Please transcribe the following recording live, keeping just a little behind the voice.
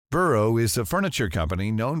Burrow is a furniture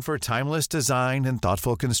company known for timeless design and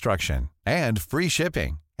thoughtful construction, and free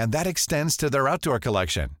shipping, and that extends to their outdoor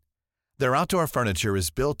collection. Their outdoor furniture is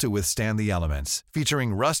built to withstand the elements,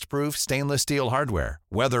 featuring rust-proof stainless steel hardware,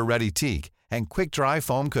 weather-ready teak, and quick-dry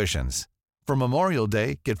foam cushions. For Memorial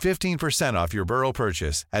Day, get 15% off your Burrow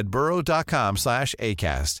purchase at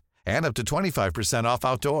burrow.com/acast, and up to 25% off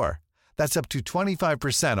outdoor. That's up to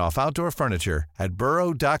 25% off outdoor furniture at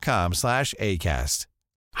burrow.com/acast.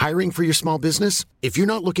 Hiring for your small business? If you're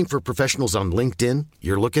not looking for professionals on LinkedIn,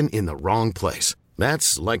 you're looking in the wrong place.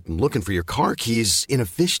 That's like looking for your car keys in a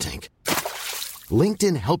fish tank.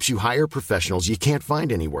 LinkedIn helps you hire professionals you can't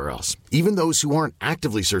find anywhere else, even those who aren't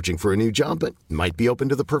actively searching for a new job but might be open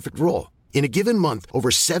to the perfect role. In a given month, over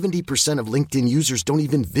 70% of LinkedIn users don't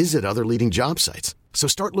even visit other leading job sites. So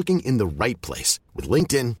start looking in the right place. With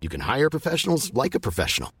LinkedIn, you can hire professionals like a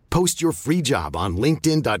professional. Post your free job on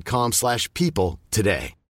linkedin.com/people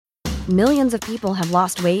today. Millions of people have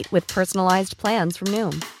lost weight with personalized plans from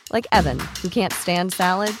Noom. Like Evan, who can't stand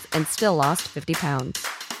salads and still lost 50 pounds.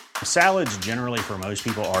 Salads generally for most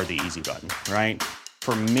people are the easy button, right?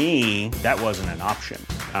 For me, that wasn't an option.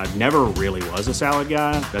 I never really was a salad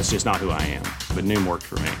guy. That's just not who I am. But Noom worked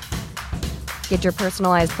for me. Get your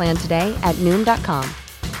personalized plan today at Noom.com.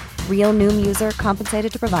 Real Noom user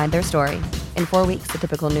compensated to provide their story. In 4 weeks, the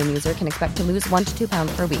typical Noom user can expect to lose 1 to 2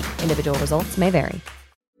 pounds per week. Individual results may vary.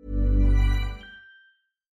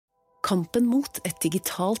 Kampen mot et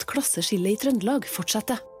digitalt klasseskille I Trøndelag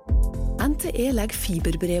fortsetter. NTE legger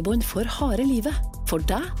fiberbredbånd for harde livet. For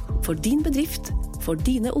deg, for din bedrift, for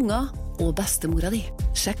dine unger og bestemora di.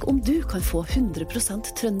 Sjekk om du kan få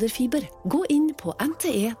 100% trønderfiber. Gå inn på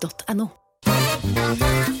nte.no.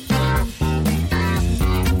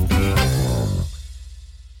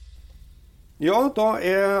 Ja, da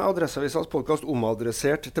Adresseavisas podcast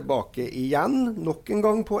omadressert tilbake igjen. Nok en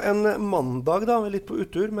gang på en mandag da, litt på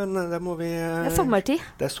uttur, men det må vi... Det sommertid.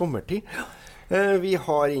 Det sommertid. Vi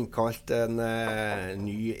har innkalt en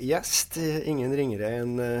ny gjest, ingen ringere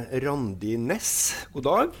enn Randi Ness. God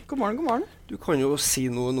dag. God morgen, god morgen. Du kan jo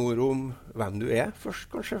si noen ord om hvem du først,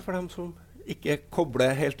 kanskje, for dem som ikke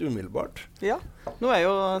kobler helt umiddelbart. Ja, nå jeg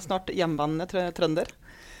jo snart hjemvendende trønder.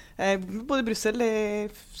 Jeg bodde I Brussel de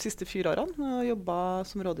siste 4 årene og jobbet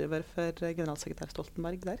som rådgiver for generalsekretær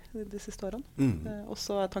Stoltenberg der de siste årene. Og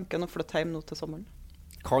så tanken å flytte hjem nå til sommeren.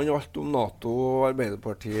 Kan alt om NATO,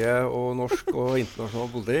 Arbeiderpartiet og norsk og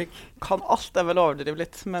internasjonal politikk? Kan alt, det vel overdrive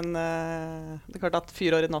litt, men det klart at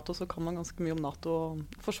 4 år I NATO så kan man ganske mye om NATO og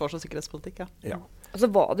forsvars- og sikkerhetspolitikk, ja. Og så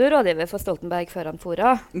var du rådgiver for Stoltenberg før han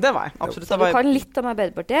fora. Det var jeg, absolutt. Så du kan litt om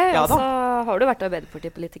Arbeiderpartiet, ja, og så har du vært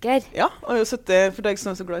Arbeiderpartipolitiker. Ja, og jeg har sittet, for deg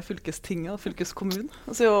som så glad I fylkestinget og fylkeskommunen,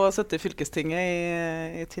 så jeg har sittet I fylkestinget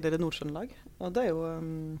I tidligere Nord-Trøndelag, og det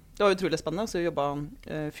det var utrolig spennende, så jeg jobbet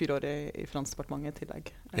 4 år I Finansdepartementet I tillegg,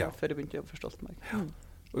 før jeg begynte å jobbe for Stoltenberg.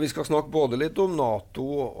 Og vi skal snakke både litt om NATO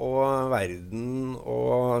og verden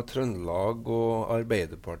og Trøndelag og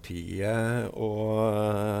Arbeiderpartiet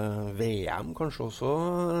og VM kanskje også.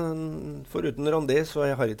 Foruten Randi så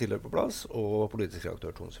Harry Tiller på plass og politisk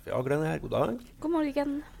redaktør Tone Sofie Aglen her. God dag. God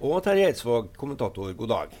morgen. Og Terje Eidsvåg, kommentator.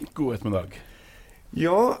 God dag. God ettermiddag.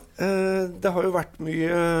 Ja, det har jo vært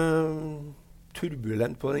mye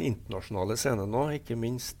turbulent på den internasjonale scenen nå, ikke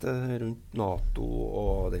minst rundt NATO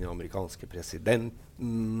og den amerikanske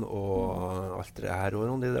presidenten og alt det her. Og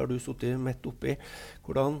Randi, det har du suttet midt oppi.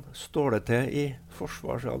 Hvordan står det til I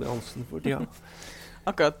forsvarsalliansen for tida?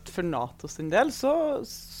 Akkurat for NATO sin del så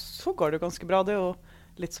går det ganske bra. Det jo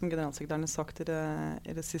litt som generalsekretæren har sagt I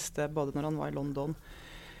det siste, både når han var I London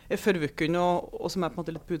I forrige uken, og som på en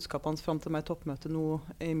måte litt budskapet hans frem til meg I toppmøtet nå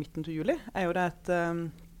I midten til juli, jo det at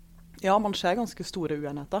ja, man ser ganske store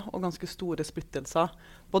uenigheter og ganske store splittelser,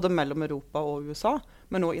 både mellom Europa og USA,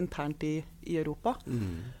 men også internt I Europa.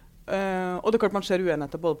 Og det klart man ser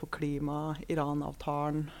uenigheter både på klima,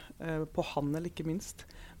 Iran-avtalen, på handel ikke minst.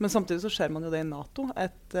 Men samtidig så ser man jo det I NATO,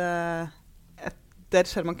 der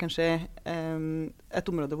ser man kanskje et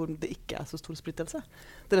område hvor det ikke så stor splittelse.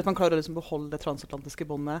 Det at man klarer å liksom beholde det transatlantiske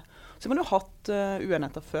båndet. Så man har jo hatt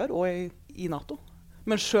uenigheter før, og I NATO.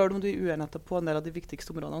 Men selv om det uenigheter på en del av de viktigste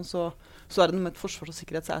områdene, så det noe med forsvars og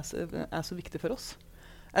sikkerhet som så viktig for oss.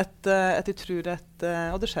 Jeg tror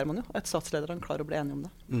og det ser man jo, at statslederne klarer å bli enige om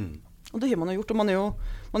det. Og det har man jo gjort, og man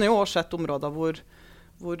har jo også sett områder hvor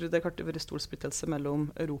det klart det vært stor splittelse mellom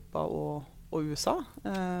Europa og USA.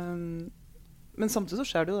 Men samtidig så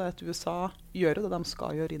skjer det jo at USA gjør det de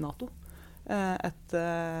skal gjøre I NATO.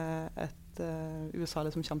 USA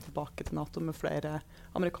liksom kommer tilbake til NATO med flere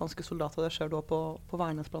amerikanske soldater, det skjer da på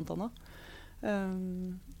Værnes blant annet.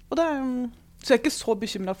 Og Så jeg er ikke så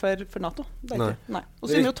bekymret for NATO. Det er ikke. Nei. Og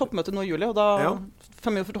så er det jo toppmøte nå i juli, og da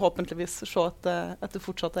får vi jo forhåpentligvis se at det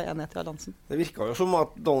fortsatt er enighet i alliansen. Det virker jo som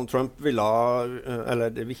at Donald Trump ville,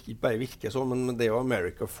 eller det ikke bare virker sånn, men det er jo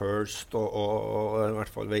America first, og i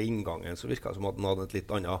hvert fall ved inngangen så virker det som at han hadde et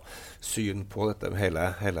litt annet syn på dette med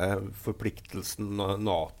hele forpliktelsen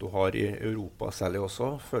NATO har i Europa særlig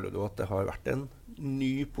også. Føler du at det har vært en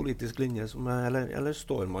ny politisk linje, eller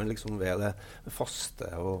står man liksom ved det faste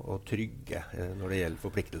og trygge når det gjelder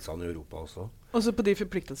forpliktelsene i Europa også? Også på de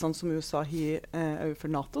forpliktelsene som USA har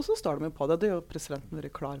overfor NATO, så står de jo på det. Det er jo presidenten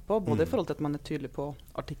vært klar på, både i forhold til at man er tydelig på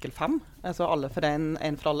artikkel 5, altså alle for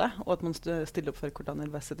en for alle, og at man stiller opp for hvordan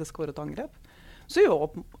det skal være et angrep. Så er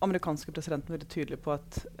jo amerikanske presidenten vært tydelig på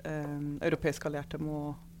at europeiske allierte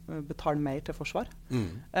må betale mer til forsvar.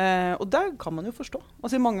 Og det kan man jo forstå.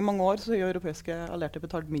 Altså I mange år så har europeiske allierte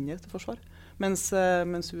betalt mindre til forsvar, mens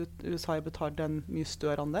USA har betalt en mye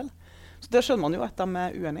større andel. Så det skjønner man jo at de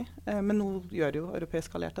er uenige. Men nå gjør jo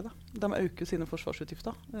europeiske allierte det. De øker sine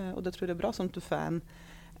forsvarsutgifter, og det tror jeg er bra, sånn at du får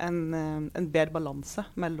en bedre balanse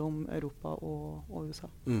mellom Europa og USA.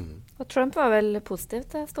 Og Trump var vel positiv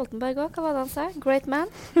til Stoltenberg også. Hva var det han sa? Great man.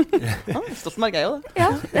 Stoltenberg er jo det. Ja,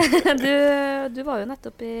 du var jo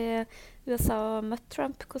nettopp i USA og møtte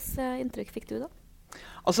Trump. Hvordan inntrykk fikk du da?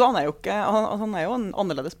 Altså, han er jo en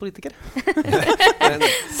annerledes politiker.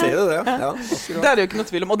 Ser du det? Ja, det er det jo ikke noe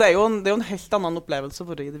tvil om. Og det er jo en helt annen opplevelse å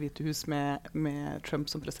være i Det hvite hus med Trump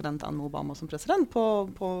som president enn Obama som president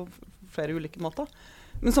på flere ulike måter.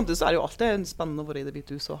 Men samtidig så er det jo alltid spennende å være i Det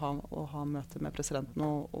hvite hus og ha møte med presidenten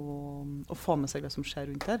og få med seg det som skjer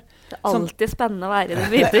rundt her. Det er alltid spennende å være i Det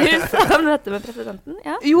hvite hus og ha møte med presidenten.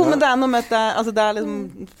 Ja. Jo, men det er noe med at det er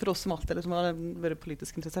liksom, for oss som alltid liksom, har vært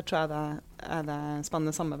politisk interessert, så er det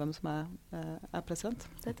spennende samme hvem som er president.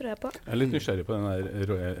 Det tror jeg på. Jeg er litt nysgjerrig på den der,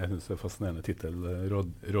 jeg synes det er fascinerende titel,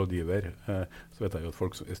 rådgiver. Så vet jeg jo at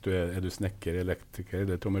folk, hvis er du snekker, elektriker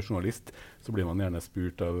eller journalist, så blir man gjerne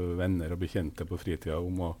spurt av venner og bekjente på fritida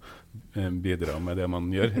om å bidra med det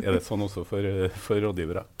man gjør. Er det sånn også for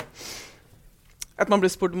rådgivere? At man blir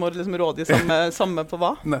spurt om å liksom rådgi samme på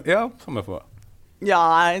hva? Nei, ja, samme på hva. Ja,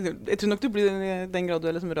 jeg tror nok du blir, i den grad du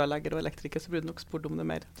er liksom rørlegger og elektriker, så blir du nok spurt om det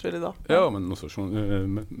mer, tror jeg da. Ja, men også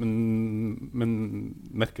men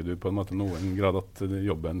merker du på en måte noen grad at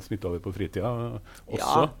jobben smitter over på fritida også?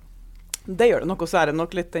 Ja. Det gjør det nok, og så er det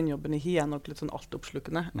nok litt den jobben i er nok litt sånn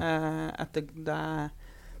altoppslukende. At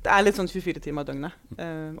det er litt sånn 24 timer i døgnet,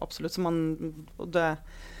 absolutt. Så og det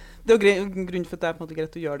er jo grunn for at det er på en måte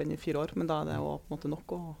greit å gjøre den i 4 år, men da er det jo på en måte nok,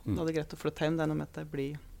 og da er det greit å flytte hjem. Det er noe med at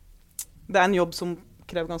det er en jobb som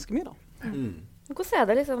krever ganske mye, da. Hvordan er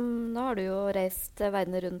det liksom, nå har du jo reist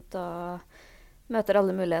verden rundt og møter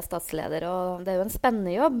alle mulige statsledere, og det er jo en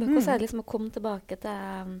spennende jobb. Hvordan er det liksom å komme tilbake til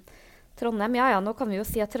Trondheim? Ja, nå kan vi jo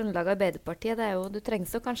si at Trøndelag Arbeiderparti, du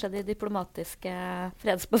trengs jo kanskje de diplomatiske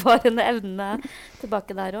fredsbevarende evnene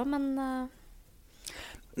tilbake der også, men...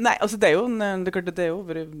 Nei, altså det er jo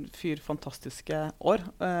vært 4 fantastiske år,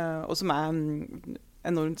 og som er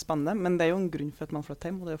enormt spennende, men det er jo en grunn for at man flytter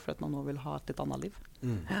hjem, og det er jo for at man nå vil ha et litt annet liv.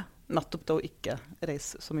 Nettopp det å ikke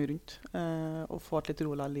reise så mye rundt, og få et litt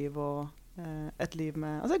roligere liv, og et liv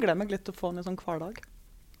med... Altså jeg gleder meg litt til å få en sånn hverdag.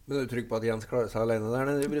 Men er du trygg på at Jens klarer seg alene der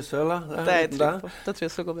nede i Brussel, da? Det er jeg trygg på. Det tror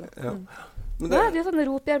jeg skal gå bra. Ja. Nå er det jo sånn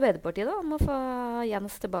rop i Arbeiderpartiet da, om å få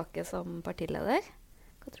Jens tilbake som partileder.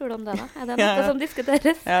 Hva tror du om det da? Er det noe som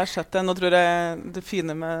diskuteres? Jeg har sett det. Nå tror jeg det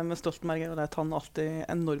fine med Stoltenberg er at han alltid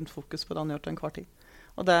enormt fokus på det han gjør til enhver tid.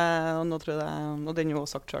 Og nå tror jeg, og det er jo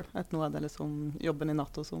også sagt selv, at nå er det liksom jobben i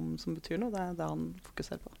NATO som betyr noe. Det er det han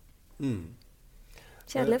fokuserer på.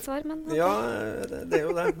 Kjedelig svar, men... Ja, det er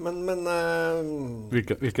jo det. Men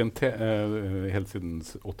helt siden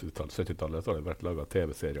 80-tallet, 70-tallet så har det vært laget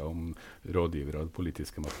TV-serier om rådgivere av det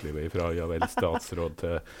politiske maktlivet, fra vel statsråd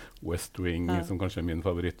til West Wing, som kanskje er min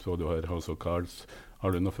favoritt, og du har House of Cards.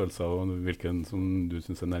 Har du noen følelser av hvilken som du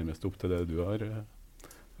synes er nærmest opp til det du har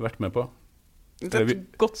vært med på? Det er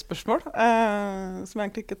et godt spørsmål, som jeg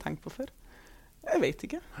egentlig ikke har tenkt på før. Jeg vet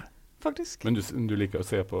ikke. Faktisk. Men du liker å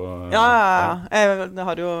se på... Ja. Jeg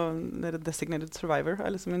har jo Designated Survivor,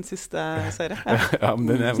 eller som min siste serie. Ja, men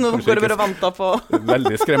den er så nå går det bare å vente på...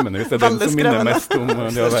 Veldig skremmende, hvis det er den som minner mest om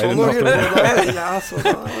det å være i NATO.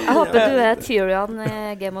 Jeg håper du er Tyrion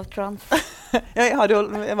i Game of Thrones. Jeg var jo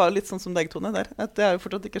litt sånn som deg, Tone, der. At jeg har jo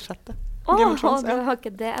fortsatt ikke sett det. Game of Thrones, du har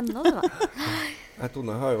ikke det ennå, da.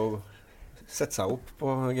 Tone har jo sette seg opp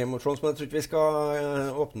på Game of Thrones, men jeg tror ikke vi skal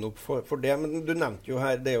åpne opp for det. Men du nevnte jo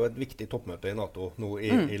her, det er jo et viktig toppmøte i NATO nå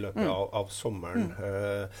i løpet av sommeren.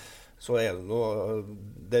 så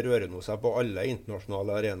det rører noe seg på alle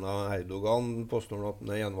internasjonale arenaer. Erdogan påstår at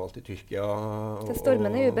han gjenvalgt i Tyrkia. Til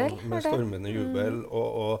stormende jubel. Med stormende jubel.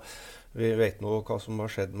 Og vi vet nå hva som har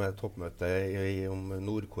skjedd med toppmøtet om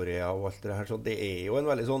Nord-Korea og alt det her. Så det jo en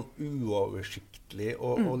veldig sånn uoversiktlig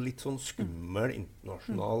og litt sånn skummel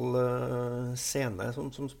internasjonal scene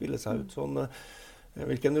som spiller seg ut. Sånn,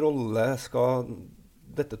 hvilken rolle skal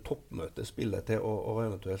dette toppmøtet spille til å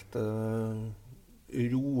eventuelt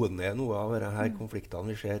roe ned noe av disse konfliktene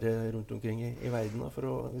vi ser rundt omkring i verden, for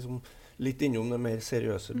å liksom, litt innom den mer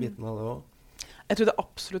seriøse biten av det også? Jeg tror det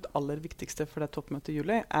absolutt aller viktigste for det toppmøtet i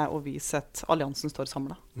juli å vise at alliansen står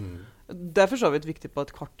samlet. Det for så vidt viktig på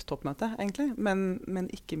et kvart toppmøte, egentlig, men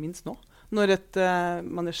ikke minst nå. Når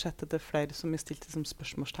man har sett at det flere som har stilt som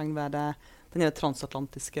spørsmålstegn ved den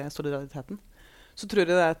transatlantiske solidariteten, så tror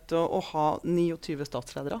jeg det å ha 29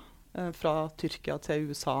 statsledere, fra Tyrkia til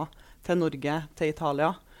USA, til Norge, til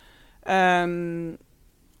Italia,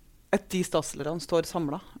 at de statslederne står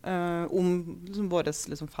samlet om liksom, våre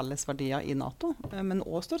liksom, felles verdier i NATO, men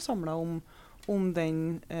også står samlet om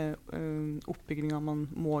den oppbyggingen man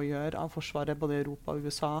må gjøre av forsvaret både i Europa og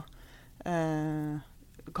USA,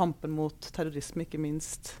 kampen mot terrorisme ikke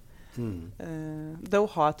minst, det å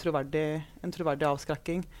ha en troverdig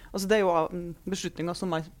avskrekking. Altså, det jo beslutninger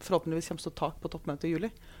som forhåpentligvis kommer til å ta på toppmøtet i juli.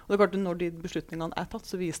 Og det klart at når de beslutningene tatt,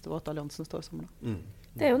 så viser det at alliansen står samlet.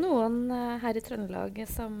 Det jo noen her i Trøndelag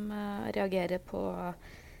som reagerer på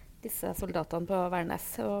disse soldatene på Værnes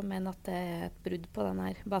og mener at det et brudd på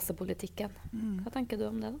denne basepolitikken. Hva tenker du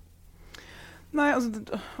om det da? Nei, altså,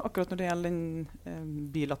 akkurat når det gjelder den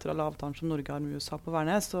bilaterale avtalen som Norge har med USA på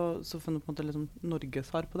Værnes, så får man på en måte liksom Norge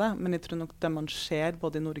svar på det. Men jeg tror nok det man ser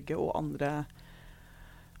både i Norge og andre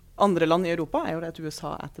land i Europa, jo det at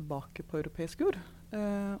USA tilbake på europeisk jord.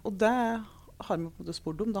 Og det har man på en måte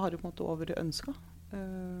spurt om, det har jo på en måte over ønsket.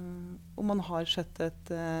 Og man har sett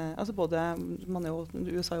altså både,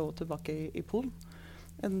 USA jo tilbake i Polen,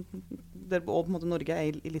 der på en måte Norge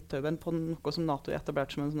i Litauen på noe som NATO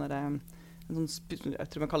etablert som en sånn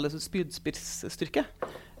jeg tror man kaller det spydspirsstyrke,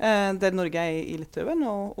 der Norge i Litauen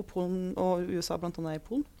og Polen og USA blant annet i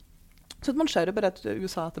Polen. Så man ser jo bare at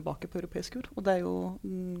USA tilbake på europeisk jord, og det jo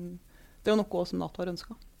noe som NATO har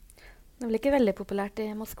ønsket. Det vel ikke veldig populært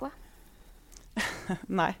i Moskva?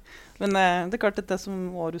 Nei, men det klart at det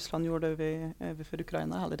som Russland gjorde for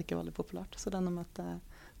Ukraina heller ikke veldig populært, så det noe med at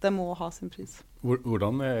det må ha sin pris.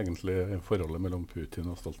 Hvordan egentlig forholdet mellom Putin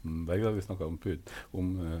og Stoltenberg? Vi snakket om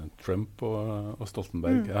Trump og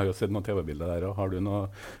Stoltenberg. Jeg har jo sett noen TV-bilder der, og har du noen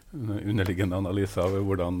underliggende analyser av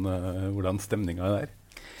hvordan stemningen der?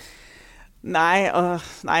 Nei,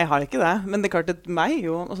 jeg har ikke det. Men det klart at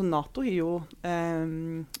NATO har jo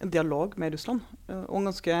en dialog med Russland. Og en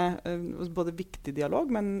ganske både viktig dialog,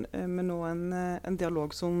 men også en dialog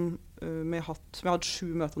som vi har hatt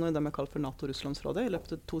 7 møter nå i det vi kaller for NATO-Russlandsrådet i løpet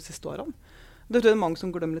av de 2 siste årene. Det tror jeg mange som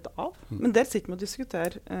glemmer litt av. Men der sitter vi og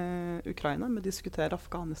diskuterer Ukraina, vi diskuterer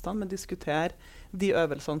Afghanistan, vi diskuterer de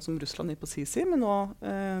øvelsene som Russland gir på sin side, men også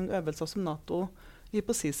øvelser som NATO gir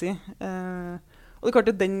på sin side. Og det er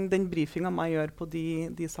klart at den brifingen man gjør på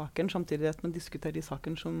de sakene, samtidig at man diskuterer de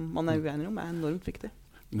sakene som man uenig om, enormt viktig.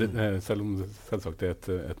 Selv om det selvsagt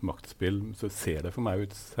et maktspill, så ser det for meg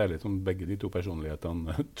ut, særlig som begge de 2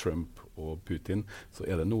 personlighetene, Trump og Putin, så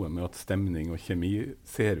det noe med at stemning og kjemi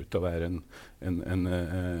ser ut til å være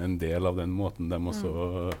en del av den måten de også,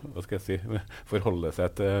 hva skal jeg si, forholder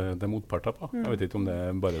seg til motparter på. Jeg vet ikke om det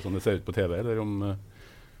bare sånn det ser ut på TV, eller om...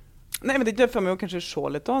 Nei, men det får vi jo kanskje se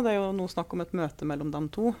litt da. Det jo noe snakk om et møte mellom dem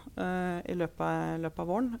 2 i løpet av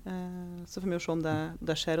våren. Så får vi jo se om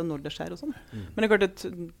det skjer og når det skjer og sånn. Men det er klart at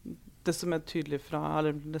det som tydelig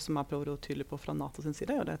eller det som jeg prøver å være tydelig på fra NATO sin side,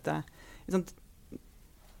 er at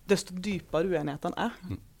desto dypere uenighetene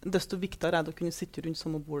desto viktigere det å kunne sitte rundt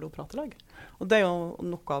samme bord og prate lag. Og det jo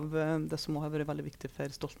noe av det som har vært veldig viktig for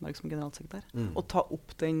Stoltenberg som generalsekretær, å ta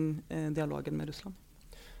opp den dialogen med Russland.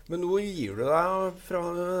 Men nå gir du deg fra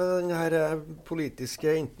denne politiske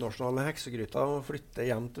internasjonale heksegryta og flytter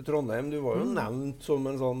hjem til Trondheim. Du var jo nevnt som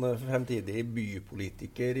en sånn fremtidig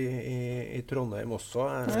bypolitiker i Trondheim også.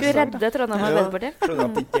 Skulle redde Trondheim Arbeiderparti. Skjønner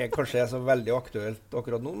at det ikke kanskje så veldig aktuelt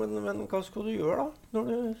akkurat nå, men hva skal du gjøre da, når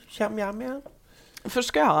du kommer hjem igjen? Først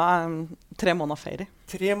skal jeg ha 3 måneder ferie.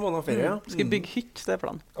 3 måneder ferie, ja. Skal bygge hytt, det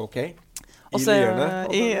planen. Ok. I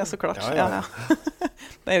Lierne? Så klart, ja.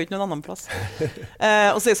 Det jo ikke noen annen plass.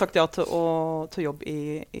 Og så har jeg sagt ja til å jobbe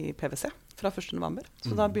i PwC. fra 1. november.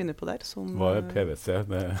 Så da begynner jeg på der. Hva PVC?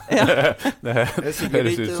 Det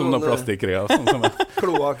høres ut som noen plastikkgreier. Sånn som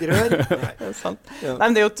kloakkrør. Det er sant. Ja. Nei,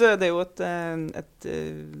 men det er jo et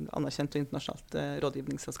anerkjent og internasjonalt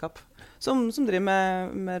rådgivningsselskap som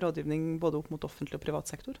driver med rådgivning både opp mot offentlig og privat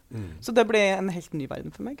sektor. Så det ble en helt ny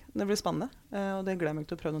verden for meg. Det blir spennende, og det gleder jeg meg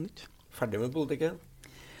til å prøve noe nytt. Ferdig med politikken?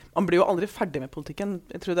 Man blir jo aldri ferdig med politikken.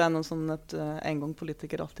 Jeg tror det er noe sånn at en gang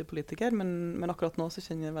politiker, alltid politiker, men akkurat nå så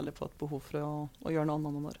kjenner jeg veldig på et behov for å gjøre noe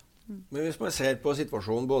annet noen år. Men hvis man ser på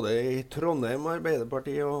situasjonen både i Trondheim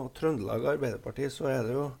Arbeiderparti og Trøndelag Arbeiderparti, så er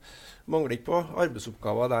det jo mangler ikke på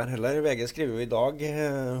arbeidsoppgaver der heller. VG skriver jo i dag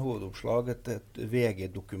hovedoppslag et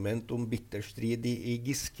VG-dokument om bitter strid i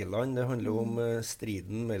Giskeland. Det handler om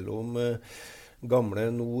striden mellom gamle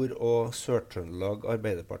Nord- og Sør-Trøndelag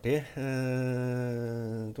Arbeiderparti.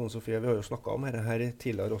 Tone Sofie, vi har jo snakket om dette her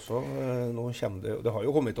tidligere også. Nå kommer det har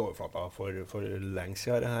jo kommet til overflata for lenge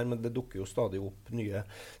siden her, men det dukker jo stadig opp nye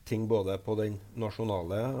ting både på den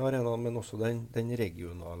nasjonale arenaen, men også den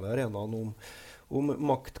regionale arenaen om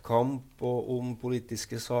maktkamp og om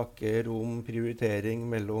politiske saker, om prioritering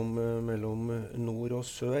mellom nord og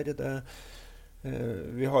sør.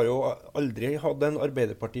 Vi har jo aldri hatt en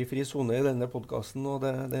Arbeiderparti-fri zone i denne podcasten, og det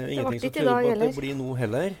er ingenting som tyder på at det blir noe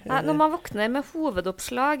heller. Når man våkner med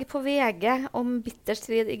hovedoppslag på VG om bitter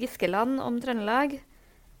strid i Giskeland om Trøndelag,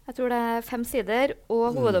 jeg tror det er 5 sider,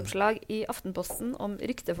 og hovedoppslag i Aftenposten om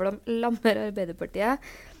rykte for de lammer Arbeiderpartiet,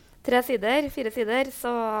 4 sider,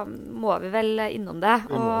 så må vi vel innom det.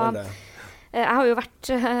 Jeg har jo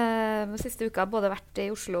siste uka både vært i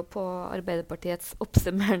Oslo på Arbeiderpartiets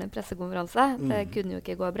oppsummerende pressekonferanse. Det kunne jo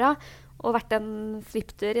ikke gå bra. Og vært en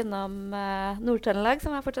svipptur innom Nord-Trøndelag,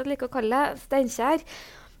 som jeg fortsatt liker å kalle Steinkjer.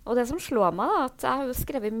 Og det som slår meg, da, at jeg har jo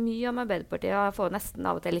skrevet mye om Arbeiderpartiet, og jeg får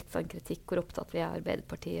nesten av og til litt sånn kritikk hvor opptatt vi er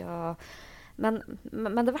Arbeiderpartiet. Men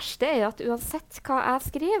det verste er jo at uansett hva jeg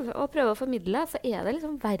skriver og prøver å formidle, så er det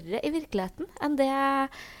liksom verre i virkeligheten enn det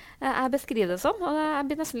jeg beskriver det som. Og jeg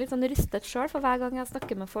blir nesten litt sånn rystet selv for hver gang jeg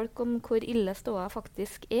snakker med folk om hvor ille ståa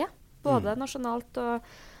faktisk er. Både nasjonalt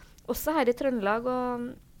og også her i Trøndelag.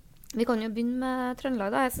 Og vi kan jo begynne med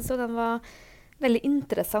Trøndelag da. Jeg synes jo den var veldig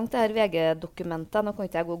interessant, det her VG-dokumentet. Nå kan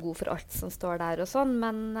ikke jeg gå god for alt som står der og sånn,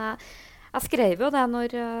 men jeg skrev jo det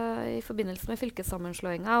i forbindelse med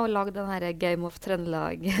fylkessammenslåinga og lagde den her Game of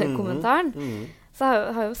Trøndelag-kommentaren. Så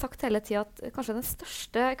jeg har jo sagt hele tiden at kanskje den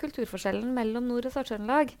største kulturforskjellen mellom Nord- og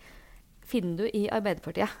Sør-Trøndelag finner du i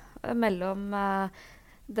Arbeiderpartiet. Mellom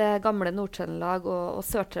det gamle Nord-Trøndelag og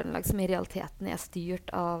Sør-Trøndelag, som i realiteten er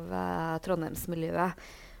styrt av Trondheimsmiljøet.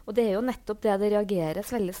 Og det er jo nettopp det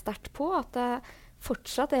reageres veldig sterkt på, at det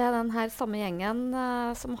fortsatt er den her samme gjengen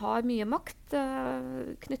som har mye makt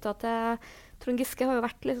knyttet til Trond Giske har jo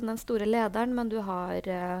vært liksom den store lederen, men du har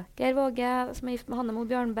Geir Våge, som er gift med Hanne Mo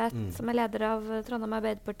Bjørnbeth, som er leder av Trondheim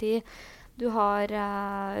Arbeiderparti. Du har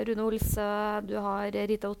Rune Olsø, du har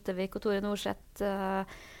Rita Ottevik og Tore Norseth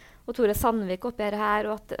og Tore Sandvik oppi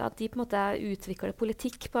her, og at de på en måte utvikler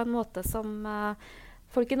politikk på en måte som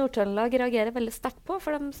folk i Nord-Trøndelag reagerer veldig sterkt på,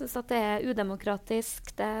 for de synes at det er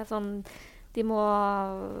udemokratisk, det er sånn, de må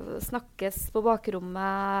snakkes på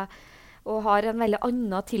bakrommet, og har en veldig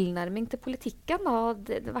annen tilnærming til politikken. Og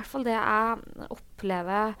det, i hvert fall det jeg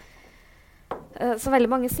opplever, som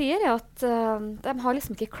veldig mange sier, er at de har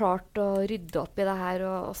liksom ikke klart å rydde opp i det her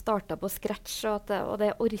og starte på scratch, og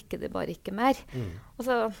det orker de bare ikke mer.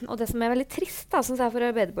 Og det som er veldig trist, da, synes jeg, for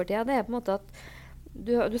Arbeiderpartiet, det er på en måte at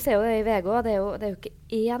du ser jo det i VG, det er jo ikke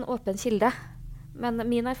én åpen kilde. Men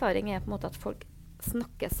min erfaring er på en måte at folk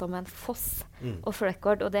snakker som en foss og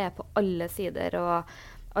fløkkord, og det er på alle sider og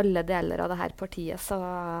alle deler av det her partiet.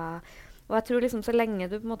 Og jeg tror liksom så lenge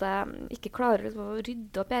du på en måte ikke klarer liksom å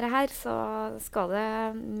rydde opp i det her, så skal det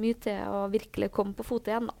mye til å virkelig komme på fote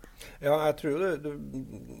igjen, da. Ja, jeg tror det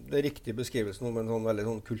er riktig beskrivelsen om en sånn veldig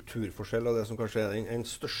sånn kulturforskjell, og det som kanskje er den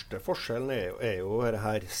største forskjellen er jo det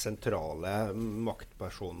her sentrale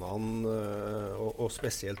maktpersonene, og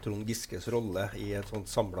spesielt Trond Giskes rolle i et sånt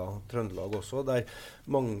samlet Trøndelag også, der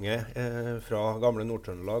mange fra gamle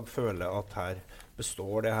Nord-Trøndelag føler at her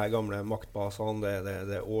består det her gamle maktbasene,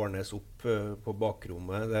 det ordnes opp på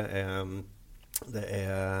bakrommet, det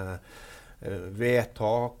er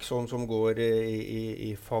vedtak som går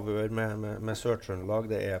i favør med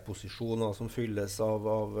Sør-Trøndelag, det er posisjoner som fylles av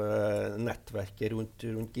nettverket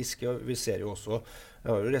rundt Giske. Vi ser jo også, det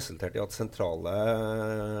har jo resultert i at sentrale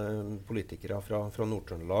politikere fra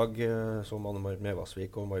Nord-Trøndelag, som Anne Marit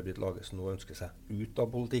Mevasvik og May-Britt Lagesen, nå ønsker seg ut av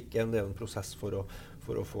politikken. Det er en prosess for å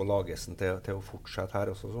få Lagesen til å fortsette her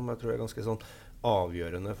også, som jeg tror er ganske sånn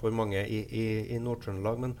avgjørende for mange i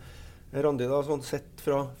Nord-Trøndelag. Men Randi, da, sånn sett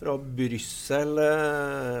fra Brussel,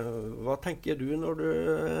 hva tenker du når du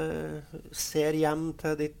ser hjem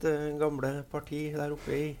til ditt gamle parti der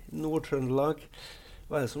oppe i Nord-Trøndelag?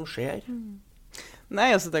 Hva det som skjer? Nei,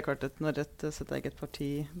 altså det klart at når sitt eget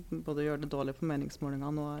parti både gjør det dårlig på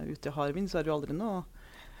meningsmålingene og ute i hardvind, så det jo aldri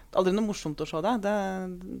noe morsomt å se det.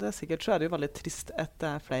 Det sikkert så det jo veldig trist at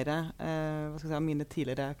flere av mine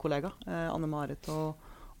tidligere kollegaer, Anne-Marit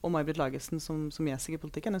og May-Britt Lagesen som gir seg i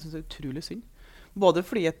politikken. Jeg synes det utrolig synd. Både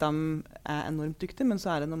fordi at de enormt dyktige, men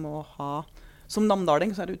så det noe med å ha, som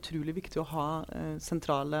namdaling, så det utrolig viktig å ha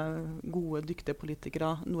sentrale, gode, dyktige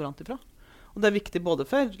politikere nordantifra. Og det viktig både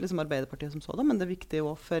for liksom, Arbeiderpartiet som sådan, men det viktig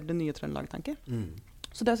også for det nye Trøndelag, tenker jeg.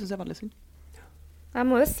 Så det synes jeg veldig synd. Jeg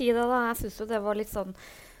må jo si det da, jeg synes jo det var litt sånn,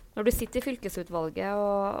 når du sitter i fylkesutvalget,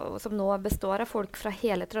 og som nå består av folk fra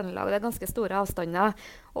hele Trøndelag, det ganske store avstander,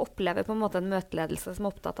 og opplever på en måte en møteledelse som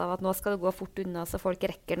opptatt av at nå skal det gå fort unna, så folk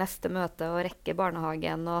rekker neste møte og rekker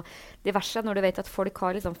barnehagen og diverse. Når du vet at folk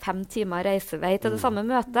har liksom 5 timer reisevei til det samme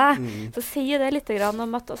møtet, så sier det litt grann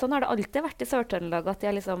om at, og sånn har det alltid vært i Sør-Trøndelag, at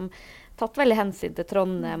de har liksom tatt veldig hensyn til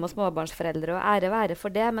Trondheim og småbarnsforeldre, og ære være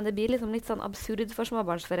for det, men det blir liksom litt sånn absurd for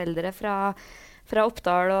småbarnsforeldre fra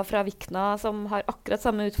Oppdal og fra Vikna, som har akkurat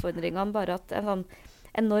samme utfordringene, bare at en sånn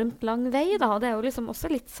enormt lang vei, da. Og det jo liksom også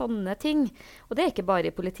litt sånne ting. Og det ikke bare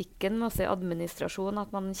i politikken, men også i administrasjon,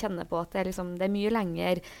 at man kjenner på at det det mye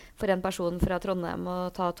lenger for en person fra Trondheim å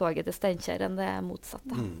ta toget til Steinkjer enn det motsatt.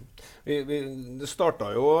 Det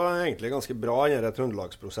startet jo egentlig ganske bra i denne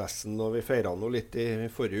Trøndelagsprosessen, og vi feiret nå litt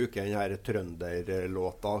i forrige uke denne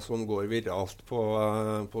trønderlåta som går viralt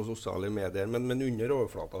på sosiale medier, men under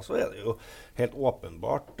overflata så det jo helt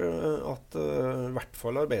åpenbart at i hvert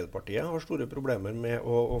fall Arbeiderpartiet har store problemer med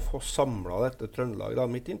å få samlet dette Trøndelag. Da.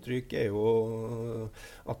 Mitt inntrykk jo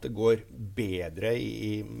at det går bedre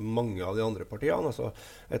i mange av de andre partiene. Altså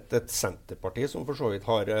et Senterparti som for så vidt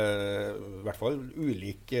har i hvert fall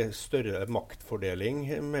ulik større maktfordeling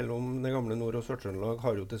mellom det gamle Nord- og Sør-Trøndelag,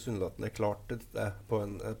 har jo tilsynelatende klart det på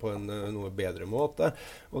en noe bedre måte.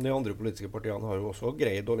 Og de andre politiske partiene har jo også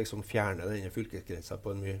greid å liksom fjerne denne fylkesgrensa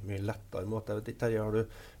på en mye lettere måte. Jeg vet ikke, Terje, har du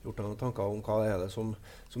gjort deg noen tanker om hva det som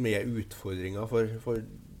utfordringer for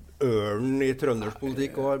ørnen i trøndersk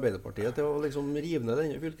politikk og Arbeiderpartiet til å liksom rive ned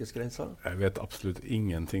denne fylkesgrensa? Jeg vet absolutt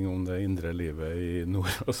ingenting om det indre livet i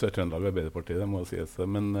Nord- og Sør-Trøndelag Arbeiderpartiet, det må sies.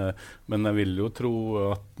 Men jeg vil jo tro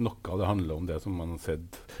at noe av det handler om det som man har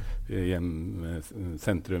sett i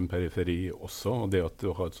sentrum, periferi også, og det at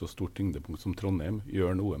du har et så stort tyngdepunkt som Trondheim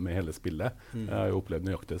gjør noe med hele spillet. Jeg har jo opplevd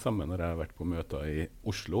nøyaktig det samme når jeg har vært på møter i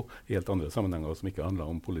Oslo, i helt andre sammenhenger som ikke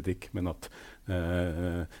handler om politikk, men at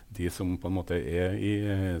de som på en måte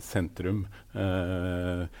i sentrum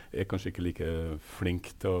kanskje ikke like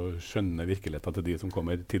flink til å skjønne virkeligheten til de som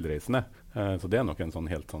kommer tilreisende. Så det nok en sånn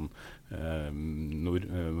helt sånn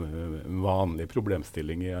vanlig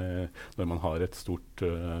problemstilling når man har et stort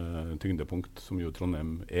tyngdepunkt som jo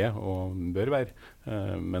Trondheim og bør være.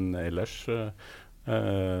 Men ellers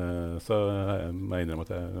så må jeg innrømme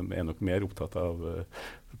at jeg nok mer opptatt av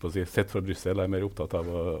sett fra Brussel er jeg mer opptatt av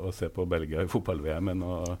å se på Belgia i fotball-VM enn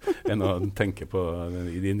å tenke på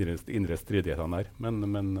de indre stridighetene her. Men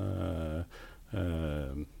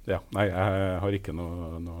nei, jeg har ikke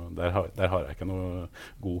der har jeg ikke noe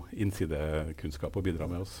god innsidekunnskap å bidra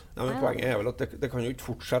med oss. Ja, men poenget vel at det kan jo ikke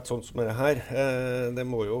fortsette sånn som det her. Det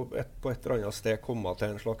må jo på et eller annet sted komme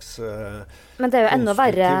til en slags men det jo enda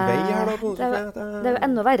verre vei her, da, det jo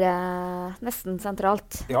enda verre nesten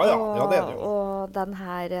sentralt. Ja, det det jo. Og den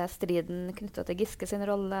her striden knyttet til Giske sin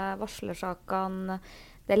rolle, varslersakene,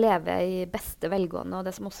 det lever i beste velgående. Og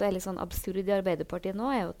det som også litt sånn absurd i Arbeiderpartiet nå,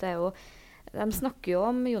 jo at det jo de snakker jo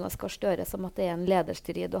om Jonas Gahr Støre som at det en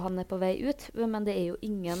lederstrid, og han på vei ut. Men det jo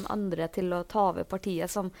ingen andre til å ta over partiet,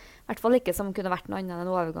 som, i hvert fall ikke som kunne vært noe annet enn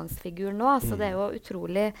en overgangsfigur nå. Så det jo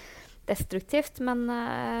utrolig destruktivt. Men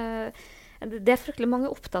det fryktelig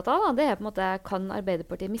mange opptatt av, da, det på en måte, kan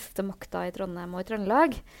Arbeiderpartiet miste makta i Trondheim og i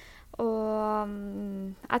Trøndelag? Og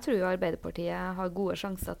jeg tror jo Arbeiderpartiet har gode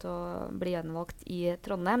sjanser til å bli gjenvalgt i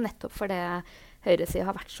Trondheim, nettopp fordi høyresiden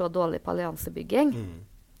har vært så dårlig på alliansebygging.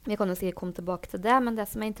 Vi kan jo si kom tilbake til det, men det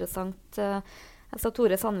som interessant altså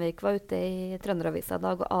Tore Sandvik var ute i Trønderavisa i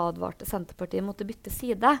dag og advarte Senterpartiet mot å bytte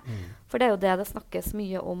side. For det jo det snakkes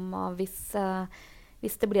mye om hvis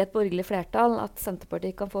det blir et borgerlig flertall, at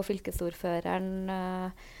Senterpartiet kan få fylkesordføreren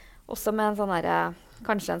også med en sånn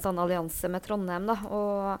kanskje en sånn allianse med Trondheim. Da.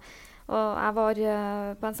 Og jeg var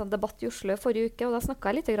på en sånn debatt i Oslo forrige uke, og da snakket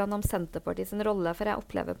jeg litt grann om Senterpartiet sin rolle, for jeg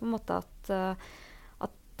opplever på en måte at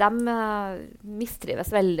de mistrives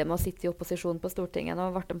veldig med å sitte i opposisjon på Stortinget,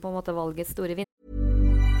 og ble på en måte valgets store vinner.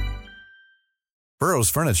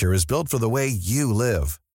 Burrow's furniture is built for the way you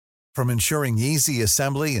live. From ensuring easy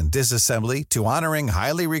assembly and disassembly to honoring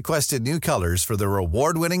highly requested new colors for their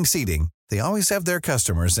award-winning seating, they always have their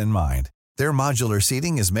customers in mind. Their modular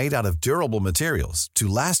seating is made out of durable materials to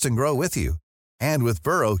last and grow with you. And with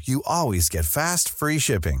Burrow, you always get fast, free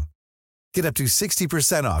shipping. Get up to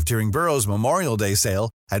 60% off during Burrow's Memorial Day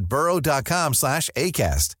sale at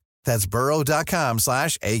burrow.com/ACAST. That's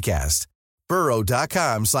burrow.com/ACAST.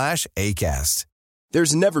 burrow.com/ACAST.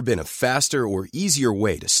 There's never been a faster or easier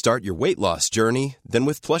way to start your weight loss journey than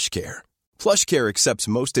with PlushCare. PlushCare accepts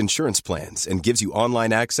most insurance plans and gives you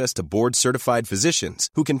online access to board-certified physicians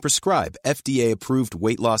who can prescribe FDA-approved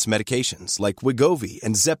weight loss medications like Wegovy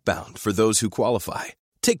and Zepbound for those who qualify.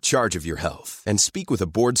 Take charge of your health and speak with a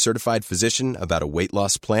board-certified physician about a weight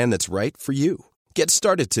loss plan that's right for you. Get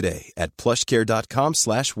started today at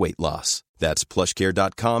plushcare.com/weight-loss. That's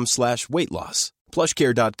plushcare.com/weight-loss.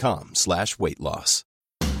 plushcare.com/weight-loss.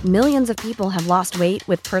 Millions of people have lost weight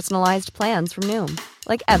with personalized plans from Noom.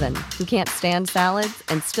 Like Evan, who can't stand salads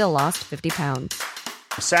and still lost 50 pounds.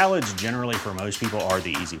 Salads generally for most people are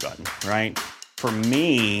the easy button, right? For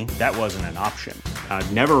me, that wasn't an option. I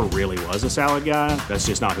never really was a salad guy. That's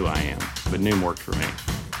just not who I am. But Noom worked for me.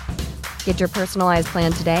 Get your personalized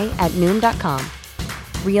plan today at Noom.com.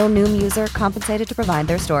 Real Noom user compensated to provide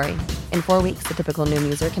their story. In 4 weeks, the typical Noom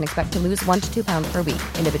user can expect to lose 1 to 2 pounds per week.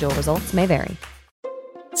 Individual results may vary.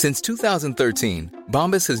 Since 2013,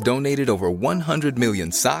 Bombas has donated over 100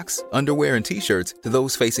 million socks, underwear, and T-shirts to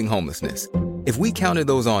those facing homelessness. If we counted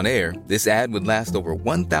those on air, this ad would last over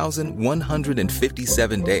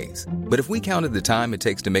 1,157 days. But if we counted the time it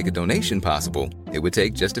takes to make a donation possible, it would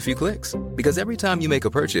take just a few clicks. Because every time you make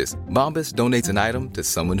a purchase, Bombas donates an item to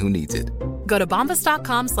someone who needs it. Go to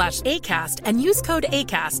bombas.com/ACAST and use code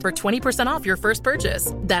ACAST for 20% off your first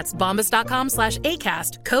purchase. That's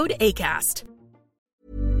bombas.com/ACAST, code ACAST.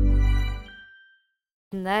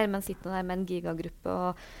 Men sitter der med en gigagruppe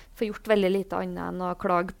og får gjort veldig lite annet enn å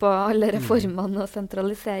klage på alle reformene og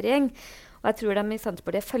sentralisering. Og jeg tror de i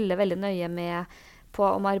Senterpartiet følger veldig nøye med på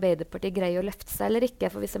om Arbeiderpartiet greier å løfte seg eller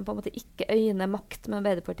ikke. For hvis de på en måte ikke øyner makt med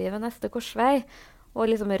Arbeiderpartiet ved neste korsvei, og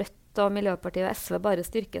liksom Rødt og Miljøpartiet og SV bare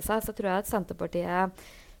styrker seg, så tror jeg at Senterpartiet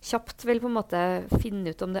kjapt vil på en måte finne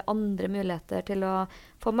ut om det er andre muligheter til å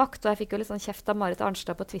få makt. Og jeg fikk jo litt sånn kjeft av Marit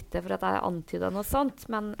Arnstad på Twitter for at jeg antydet noe sånt,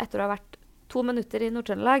 men etter å ha vært 2 minutter i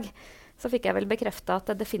Nord-Trøndelag, så fikk jeg vel bekreftet at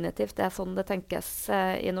det definitivt er sånn det tenkes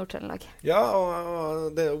i Nord-Trøndelag. Ja,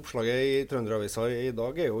 og det oppslaget i Trønderavisa i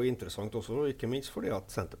dag er jo interessant også, ikke minst fordi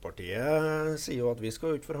at Senterpartiet sier jo at vi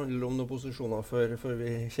skal ikke forhandle om noen posisjoner før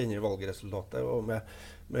vi kjenner valgresultatet, og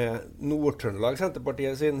med Nord-Trøndelag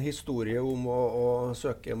Senterpartiet sin historie om å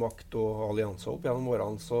søke makt og allianser opp gjennom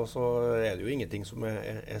årene, så er det jo ingenting som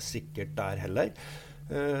er sikkert der heller.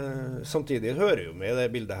 Samtidig hører jo med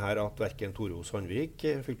det bildet her at hverken Tore Sandvik,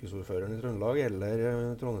 fylkesordføreren i Trøndelag, eller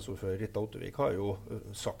Trondheimsordfører Rita Ottervik har jo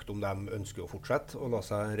sagt om de ønsker å fortsette og la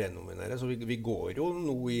seg renominere. Så vi går jo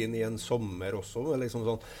nå inn i en sommer også, med liksom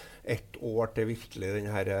sånn 1 år til virkelig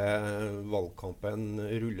denne valgkampen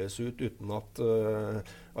rulles ut, uten at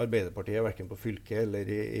Arbeiderpartiet hverken på fylket eller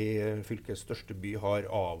i fylkets største by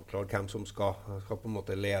har avklart hvem som skal på en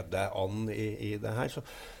måte lede an i det her. Så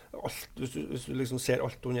hvis du liksom ser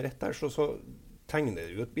alt under ett her, så tegner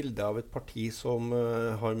det jo et bilde av et parti som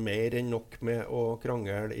har mer enn nok med å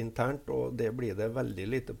krangle internt, og det blir det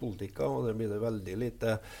veldig lite politikk av, og det blir det veldig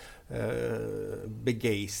lite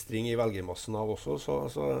begeistring i velgermassen av også,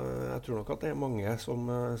 så jeg tror nok at det er mange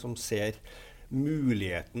som ser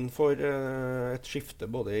muligheten for et skifte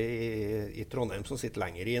både i Trondheim, som sitter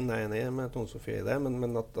lenger inn, jeg er enig med Tone Sofie i det,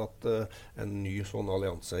 men at en ny sånn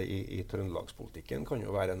allianse i trøndelagspolitikken kan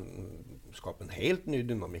jo skape en helt ny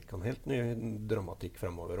dynamikk, en helt ny dramatikk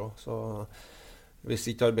fremover også. Så hvis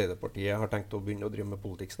ikke Arbeiderpartiet har tenkt å begynne å drive med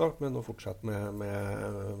politikk snart, men å fortsette med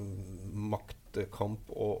maktkamp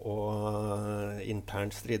og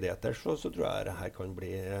intern stridigheter, så tror jeg det her kan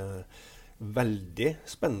bli veldig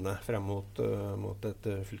spennende frem mot et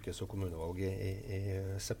fylkes- og kommunevalg i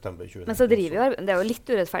september 2019. Men så driver jo, det er jo litt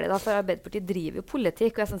urettferdig da, for Arbeiderpartiet driver jo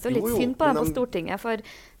politikk, og jeg synes det er litt synd på dem på Stortinget, for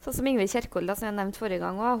sånn som Ingvild Kjerkol, som jeg nevnte forrige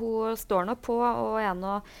gang også, hun står nå på og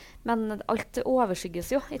men alt overskygges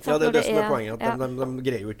jo. Ikke sant? Ja, det er det som er poenget, at de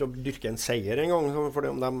greier jo ikke å dyrke en seier en gang, for de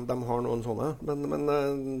har noen sånne, men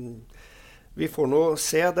vi får nå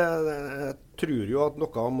se det. Jeg tror jo at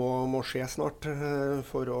noe må skje snart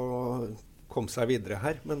for å komme seg videre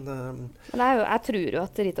her, men jeg tror jo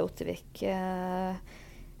at Rita Ottervik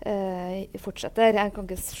fortsetter. Jeg kan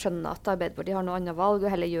ikke skjønne at Arbeiderpartiet har noe annet valg,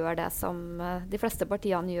 og heller gjør det som de fleste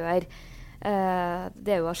partiene gjør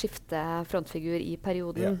det jo å skifte frontfigur i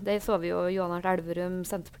perioden. Det så vi jo Johan Arnt Elverum,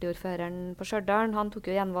 Senterpartiordføreren på Stjørdal. Han tok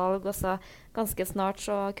jo gjenvalg, og så ganske snart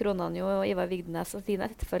så kronet han jo Ivar Vigdenes og sin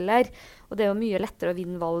etterfølger. Og det jo mye lettere å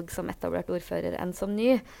vinne valg som etablert ordfører enn som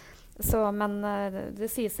ny. Så, men det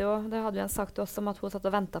sies jo, det hadde jo en sak til oss om at hun satt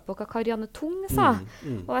og ventet på hva Karianne Tung sa.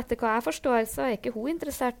 Og etter hva jeg forstår, så ikke hun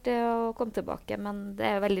interessert i å komme tilbake, men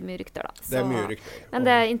det veldig mye rykter da. Det mye rykter. Men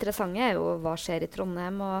det interessante jo hva skjer i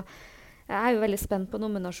Trondheim, og jeg jo veldig spent på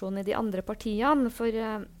nominasjonen i de andre partiene, for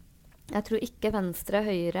jeg tror ikke Venstre,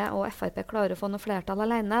 Høyre og FrP klarer å få noe flertall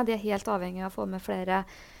alene. De helt avhengig av å få med flere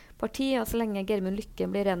parti, og så lenge Gjermund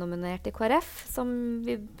Lykken blir renominert i KrF, som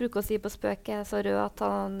vi bruker å si på spøk så rød at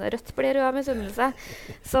Rødt blir rød av misunnelse,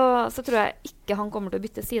 så tror jeg ikke han kommer til å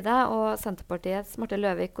bytte side, og Senterpartiets Marte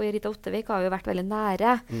Løvik og Rita Ottevik har jo vært veldig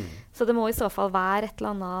nære, så det må i så fall være et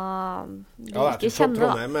eller annet de ikke kjenner.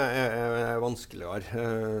 Trondheim er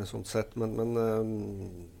vanskeligere, sånn sett, men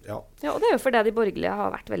ja. Ja, og det jo fordi de borgerlige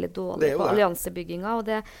har vært veldig dårlige på alliansebygginga, og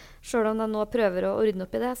det, selv om de nå prøver å ordne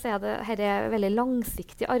opp i det, så det her veldig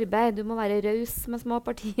langsiktig arbeid. Du må være raus med små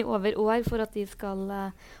partier over år for at de skal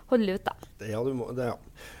holde ut da. Ja, du må, det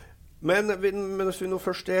Men hvis vi nå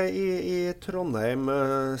først i Trondheim,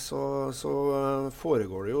 så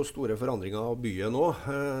foregår det jo store forandringer av byen nå.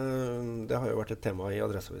 Det har jo vært et tema i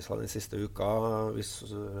Adresseavisen den siste uka. Vi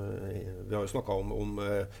har jo snakket om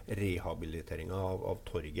rehabiliteringen av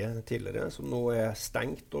torget tidligere, som nå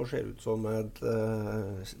stengt og ser ut som et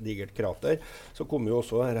digert krater. Så kom jo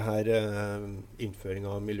også her innføring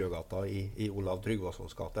av Miljøgata i Olav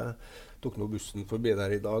Tryggvasons gate. Tok nå bussen forbi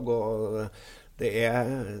der i dag, og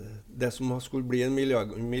det som skulle bli en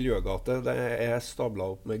miljøgate, det stablet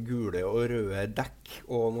opp med gule og røde dekk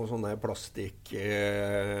og noen sånne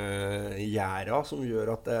plastikkgjerder som gjør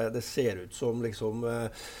at det ser ut som liksom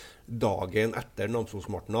dagen etter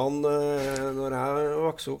Namsosmartnan når jeg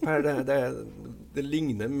vokste opp her. Det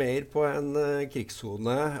ligner mer på en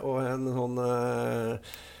krigszone og en sånn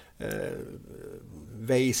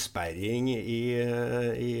veisperring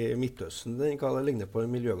i Midtøsten, hva det ligner på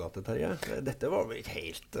en miljøgate, Terje. Dette var vel ikke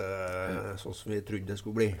helt sånn som vi trodde det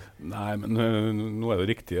skulle bli. Nei, men nå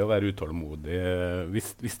det riktig å være utålmodig.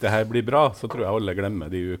 Hvis det her blir bra, så tror jeg alle glemmer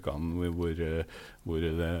de ukene hvor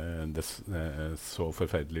det så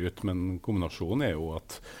forferdelig ut. Men kombinasjonen jo at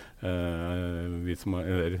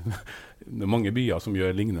det mange byer som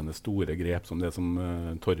gjør lignende store grep som det som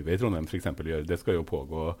Torvet i Trondheim for eksempel gjør. Det skal jo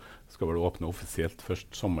pågå, skal vel åpne offisielt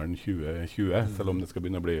først sommeren 2020, selv om det skal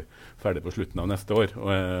begynne å bli ferdig på slutten av neste år.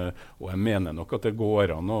 Og jeg mener nok at det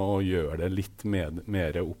går an å gjøre det litt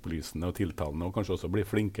mer opplysende og tiltalende, og kanskje også bli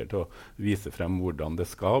flinkere til å vise frem hvordan det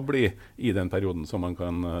skal bli i den perioden som man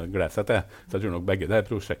kan glede seg til. Så jeg tror nok begge de her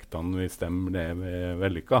prosjektene, hvis de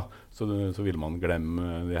vellykket, så vil man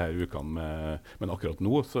glemme de her ukene men akkurat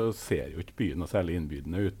nå så ser jo ikke byen noe særlig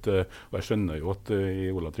innbydende ut, og jeg skjønner jo at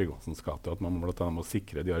i Olav Tryggvasons gate at man må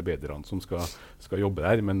sikre de arbeiderne som skal jobbe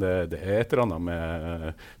der, men det et eller annet med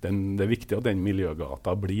det viktig at den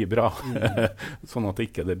miljøgata blir bra, sånn at det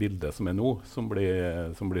ikke det bildet som nå som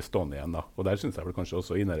blir stående igjen da. Og der synes jeg vel kanskje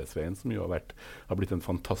også Innherredsveien, som jo har blitt en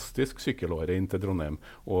fantastisk sykkelåre inn til Trondheim,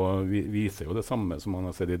 og vi viser jo det samme som man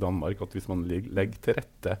har sett i Danmark, at hvis man legger til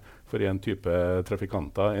rette for en type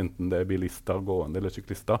trafikanter, enten det bilister, gående eller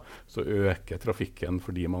syklister, så øker trafikken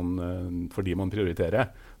fordi man prioriterer.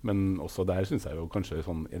 Men også der synes jeg jo kanskje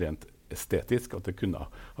sånn rent estetisk at det kunne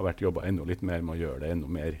ha vært jobbet enda litt mer med å gjøre det enda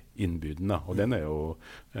mer innbydende. Og den jo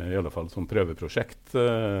i alle fall som prøveprosjekt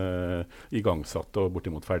igangsatt og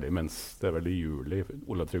bortimot ferdig, mens det vel i juli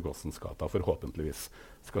Olav Tryggvasons gata forhåpentligvis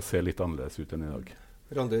skal se litt annerledes ut enn i dag.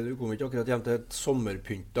 Randi, du kom ikke akkurat hjem til et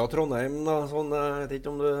sommerpynta Trondheim da, sånn, jeg vet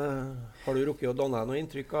ikke om har du rukket å danne deg noe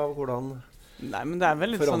inntrykk av hvordan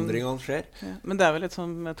forandringene skjer? Ja, men det vel litt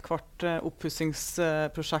som et kvart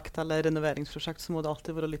oppussingsprosjekt eller renoveringsprosjekt, så må det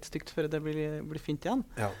alltid være litt stygt før det blir fint igjen.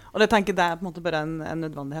 Ja. Og det tenker jeg på en måte bare en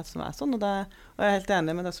nødvendighet som sånn, og jeg helt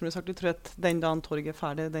enig med det som du har sagt. Jeg tror at den dagen torget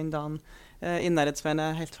ferdig, den dagen Innherredsveien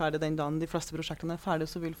helt ferdig, den dagen de fleste prosjektene ferdig,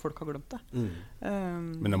 så vil folk ha glemt det.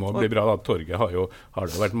 Men det må bli bra da. Torget har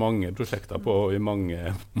det vært mange prosjekter på i mange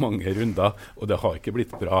runder, og det har ikke blitt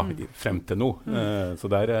bra frem til nå. Så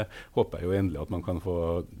der håper jeg jo endelig at man kan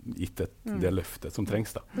få gitt det løftet som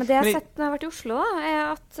trengs da. Men det jeg har sett når jeg har vært i Oslo da,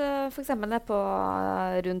 at for eksempel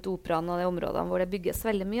rundt Operaen og de områdene hvor det bygges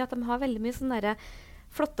veldig mye, at de har veldig mye sånne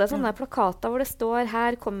flotte sånne plakater hvor det står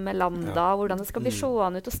 «Her kommer Lambda», hvordan det skal bli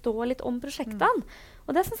seende ut og stå litt om prosjektene.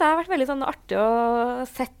 Og det synes jeg har vært veldig sånn artig å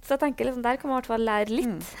sett, så jeg tenker liksom, der kan man i hvert fall lære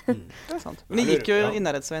litt. Det sant. Men det gikk jo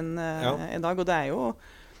Innherredsveien i dag, og det jo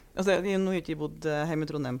Altså, jeg har ikke bodd hjemme i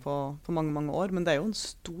Trondheim på mange, mange år, men det jo en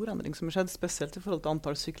stor endring som har skjedd, spesielt i forhold til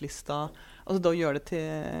antall syklister. Altså, da gjør det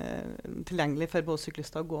tilgjengelig for både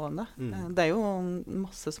syklister og gående. Det jo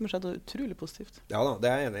masse som har skjedd, og utrolig positivt. Ja da,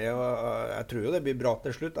 det jeg enig i, og jeg tror jo det blir bra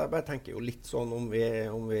til slutt. Jeg bare tenker jo litt sånn om vi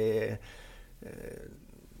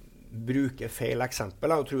bruker feil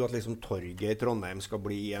eksempel. Jeg tror at liksom torget i Trondheim skal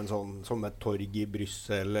bli en sånn som et torg i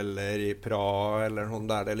Brussel eller i Praha, eller sånn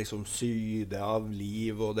der det liksom syder av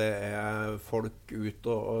liv, og det folk ut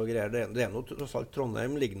og greier. Det noe tross alt.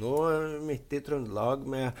 Trondheim ligger nå midt i Trøndelag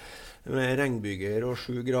med regnbyger og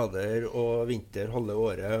 7 grader og vinter halve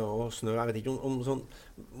året og snø. Jeg vet ikke om sånn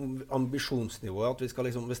ambisjonsnivå at vi skal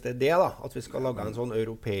liksom, hvis det det da, at vi skal lage en sånn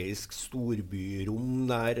europeisk storbyrom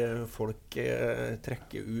der folk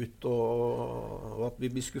trekker ut og at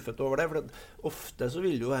vi blir skuffet over det, for ofte så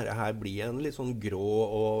vil jo dette her bli en litt sånn grå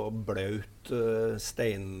og blaut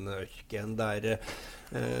steinørken der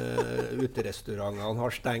uterestaurantene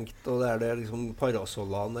har stengt, og der det liksom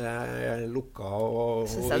parasollene lukka og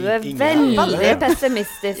synes jeg veldig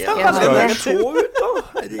pessimistisk. Ja, det så ut da.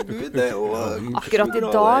 Herregud, det jo akkurat i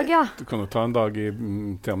dag, ja. Du kan jo ta en dag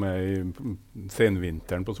til og med i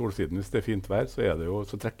senvinteren på solsiden. Hvis det fint vær,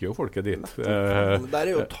 så trekker jo folket dit.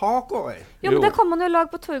 Der jo tak over. Jo, men det kan man jo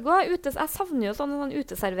lage på torget. Jeg savner jo sånne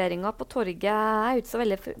uteserveringer på torget. Jeg jo ikke så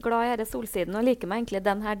veldig glad i denne solsiden, og liker meg egentlig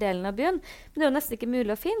denne delen av byen. Men det jo nesten ikke mulig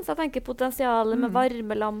å finne, så jeg tenker potensialet med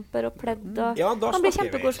varmelamper og pledd. Og ja, da blir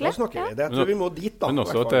kjempekoselig. Da snakker vi. Det tror vi må dit da. Men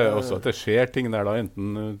også at det skjer ting der da,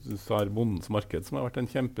 enten så har Bondens Marked, som har vært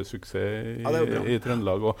en kjempesuksess i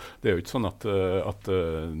Trøndelag, og det jo ikke sånn at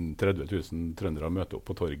 30 000 trøndere møter opp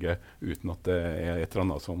på torget uten at det et eller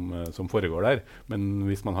annet som foregår der. Men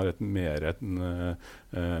hvis man har et mer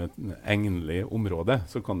egnelig område,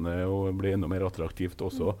 så kan det jo bli enda mer attraktivt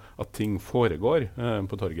også at ting foregår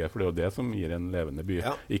på torget, for det jo det som gir en levende by.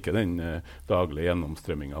 Ja. Ikke den daglige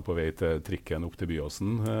gjennomstrømmingen på vei til trikken opp til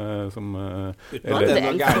Byåsen. Uten at det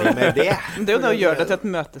noe gærlig med det. Det jo det å gjøre det til et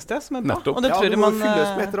møtested som bra. Og det tror man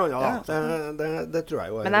fylles med et eller annet, det tror jeg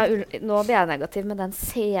jo. Men nå blir jeg negativ med den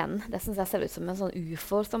scenen. Det synes jeg ser ut som en sånn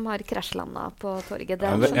UFO som har krasjlandet på torget.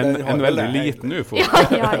 En veldig liten UFO.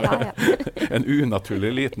 Ja. En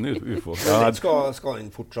unaturlig liten UFO. Ja, skal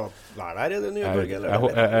den fortsatt være der i det nye torget?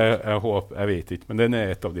 Jeg vet ikke, men den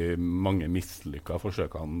et av de mange mislykka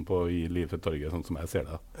forsøkene på å gi liv til torget, sånn som jeg ser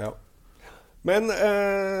det. Ja. Men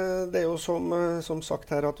det jo som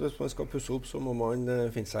sagt her, at hvis man skal pusse opp, så må man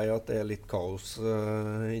finne seg i at det litt kaos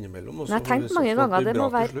innimellom. Men jeg har tenkt mange ganger det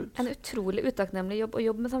må være en utrolig utakknemlig jobb å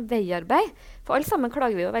jobbe med sånn veiarbeid. For alle sammen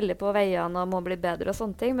klager vi jo veldig på veiene og må bli bedre og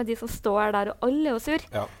sånne ting, men de som står der, og alle jo sur.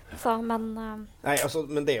 Ja. Så,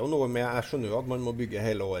 men det jo noe med, jeg skjønner jo at man må bygge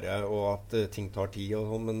hele året, og at ting tar tid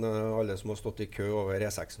og sånn, men alle som har stått i kø over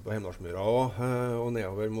E6 på Heimdalsmura og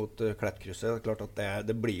nedover mot Klettkrysset, det klart at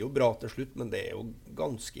det blir jo bra til slutt, men det jo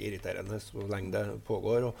ganske irriterende så lenge det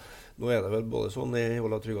pågår, og nå det vel både sånn i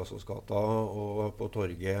Olav Tryggvasons gata og på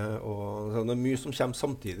torget, og så det mye som kommer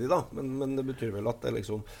samtidig da, men det betyr vel at det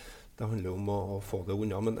handler om å få det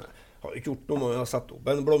unna, men jeg har ikke gjort noe med å sette opp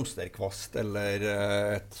en blomsterkvast eller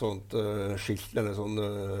et sånt skilt eller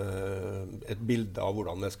et bilde av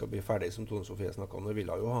hvordan det skal bli ferdig, som Tone Sofie snakket om. Det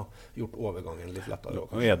ville jo ha gjort overgangen litt lettere.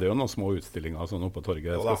 Nå det jo noen små utstillinger sånn oppe på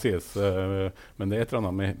torget, det skal sies, men det et eller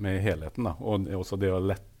annet med helheten da, og også det å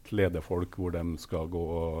lett lede folk hvor de skal gå,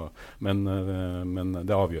 men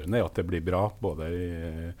det avgjørende at det blir bra både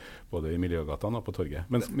i Miljøgatene og på torget.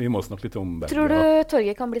 Men vi må snakke litt om Belgia. Tror du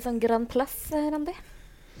torget kan bli sånn Grand Place, Randi?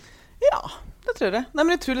 Ja, det tror jeg. Nei,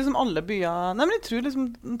 men jeg tror liksom alle byer... Nei, men jeg tror liksom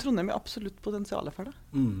Trondheim absolutt potensialet for det.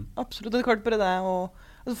 Absolutt. Det klart bare det,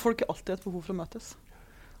 og folk alltid et behov for å møtes.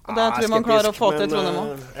 Og det tror jeg man klarer å få til i Trondheim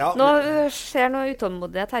også. Ja. Nå skjer noe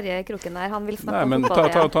utålmodige Terje Kroken her. Han vil snakke om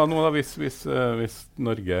fotball. Ta noe da, hvis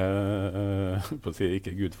Norge, på å si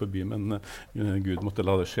ikke Gud forbi, men Gud måtte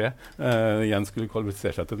la det skje, igjen skulle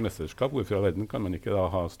kvalifisere seg til et mesterskap. Hvorfor i verden kan man ikke da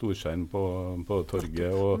ha storskjerm på torget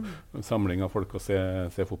og samling av folk og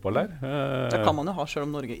se fotball der? Det kan man jo ha selv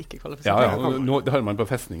om Norge ikke kvalifiserer. Ja, det har man på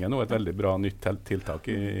festningen nå, et veldig bra nytt tiltak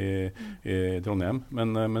i Trondheim.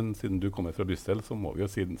 Men siden du kommer fra Brussel, så må vi jo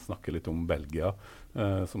snakke litt om Belgia,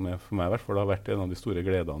 som for meg i hvert fall har vært en av de store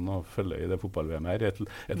gledene å følge i det fotball-VM her.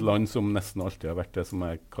 Et land som nesten alltid har vært det som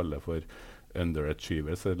jeg kaller for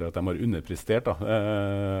underachievers, eller at de har underprestert. Da.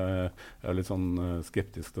 Jeg litt sånn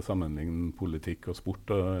skeptisk til å sammenligne politikk og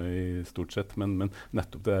sport i stort sett, men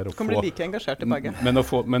nettopp det der å få... Kan bli like engasjert i begge.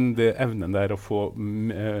 Men det evnen der å få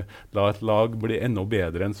la et lag bli enda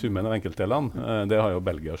bedre enn summen av enkeltdelene, det har jo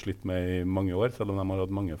Belgia slitt med i mange år, selv om de har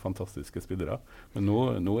hatt mange fantastiske spillere. Men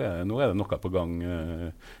nå er det noe på gang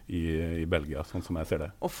i Belgia, sånn som jeg ser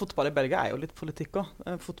det. Og fotball i Belgia er jo litt politikk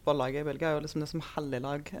også. Fotballaget i Belgia er jo liksom det som hellig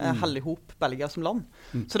lag, hellig hop Belgia som land.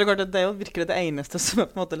 Så det er klart at det er jo virkelig det eneste som er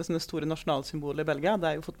på en måte liksom det store nasjonalsymbolet i Belgia, det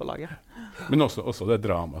er jo fotballaget. Men også det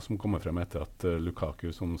drama som kommer frem etter at Lukaku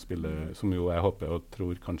som spiller, som jo jeg håper og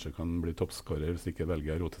tror kanskje kan bli toppskårer hvis ikke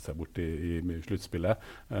Belgia roter seg bort i sluttspillet.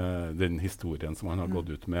 Den historien som han har gått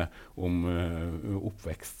ut med om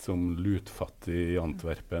oppvekst som lutfattig i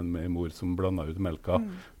Antwerpen med mor som blanda ut melka,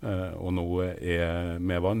 og nå er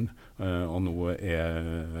med vann, og nå er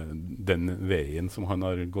den veien som han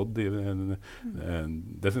har gått i.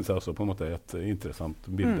 Det synes jeg også på en måte er et interessant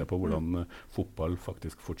bilde på hvordan fotball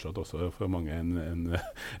faktisk fortsatt også for mange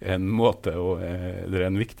en måte, eller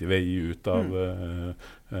en viktig vei ut av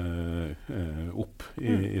opp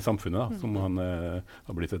i samfunnet, da, som han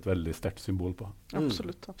har blitt et veldig sterkt symbol på.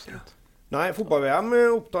 Absolutt, absolutt. Nei, fotball-VM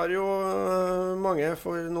opptar jo mange,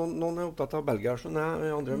 for noen er opptatt av Belgia, skjønner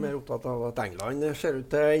jeg, andre er mer opptatt av at England ser ut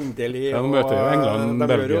til endelig, ja, de møter jo England,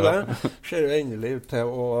 Belgia. Ser jo endelig ut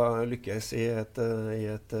til å lykkes i et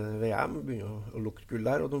VM, begynner å lukte gull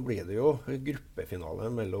der, og nå blir det jo gruppefinale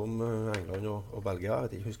mellom England og Belgia.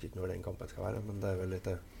 Jeg husker ikke når den kampen skal være, men det er vel litt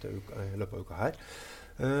til i løpet av uka her.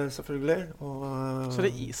 Selvfølgelig. Så det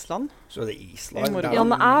er Island? Så det er Island. Ja,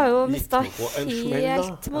 men jeg har jo mistet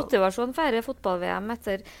helt motivasjon for dette fotball-VM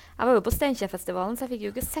etter... Jeg var jo på Steinkjer-festivalen, så jeg fikk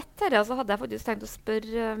jo ikke sett dette, og så hadde jeg faktisk tenkt å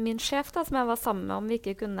spørre min sjef, da, som jeg var sammen med, om vi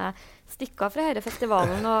ikke kunne stikke av fra denne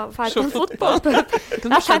festivalen og fære på en fotballpub.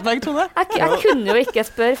 Jeg kunne jo ikke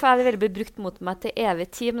spørre, for jeg ville bli brukt mot meg til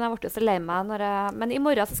evig tid, men jeg ble jo så lei meg men i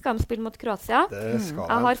morgen så skal de spille mot Kroatia. Jeg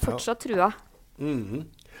har fortsatt trua.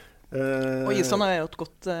 Og Island er jo et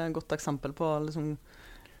godt eksempel på liksom,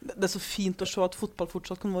 det er så fint å se at fotball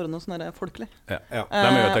fortsatt kan være noe sånn folkelig. Ja. De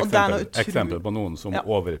er jo et eksempel på noen som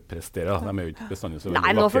overpresterer. De er jo ikke bestandig så veldig vakre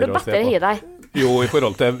å se på. Nei, nå får du bedre i deg. Jo, i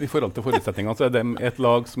forhold til forutsetningene så er det et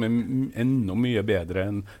lag som er enda mye bedre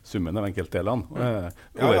enn summen av enkeltdelene.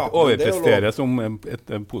 Overpresterer som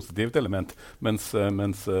et positivt element, mens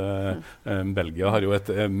Belgia har jo et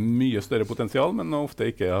mye større potensial, men ofte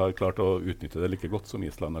ikke har klart å utnytte det like godt som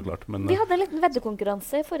Island har klart. Vi hadde en liten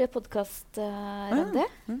veddekonkurranse i forrige podcast, Randi,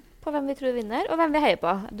 på hvem vi tror vinner, og hvem vi heier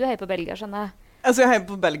på. Du heier på Belgia, skjønner jeg. Altså, jeg heier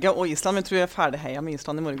på Belgia og Island, men jeg tror jeg er ferdig heia med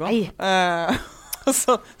Island i morgen.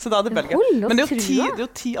 Så da er det Belgia. Men det er jo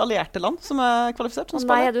 10 allierte land som er kvalifisert.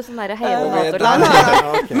 Nei, er du sånn der heier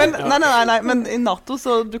Nei, men i NATO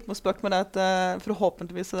så bruker man spøk med det at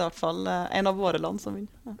forhåpentligvis er det i hvert fall en av våre land som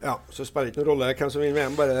vinner. Ja, så spiller det ikke noen rolle hvem som vinner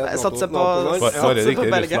VM, bare satser på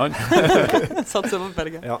Belgia. Satser på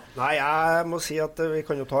Belgia. Ja. Nei, jeg må si at vi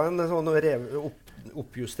kan jo ta en sånn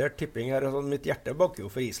oppjustert tipping her. Altså, mitt hjerte bakker jo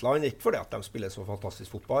for Island, ikke fordi at de spiller så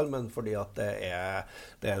fantastisk fotball, men fordi at det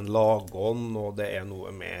er en lagånd, og det er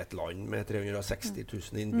noe med et land med 360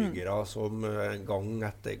 000 innbyggere som gang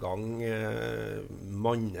etter gang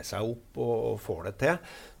manner seg opp og får det til.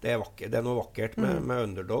 Det er vakkert. Det er noe vakkert med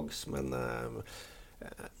underdogs, men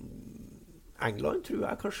England tror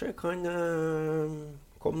jeg kanskje kan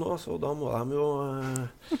komme nå, så da må de jo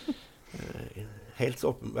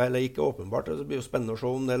eller ikke åpenbart. Det blir jo spennende å se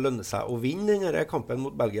om det lønner seg å vinne denne kampen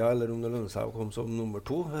mot Belgia, eller om det lønner seg å komme som nummer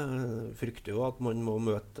 2. Jeg frykter jo at man må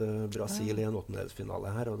møte Brasil i en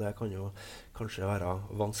åttendedelsfinale her, og det kan jo kanskje være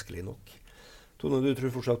vanskelig nok. Tone, du tror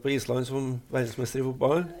fortsatt på Island som verdensmester i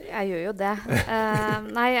fotball? Jeg gjør jo det.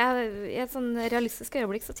 Nei, i et sånn realistisk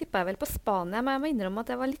øyeblikk så tipper jeg vel på Spania, men jeg må innrømme at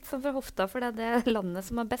jeg var litt sånn fra hofta, for det er det landet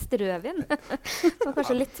som har best rødvin. Så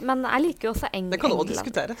kanskje litt, men jeg liker jo også England. Det kan også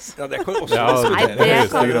diskuteres. Ja, det kan også diskuteres.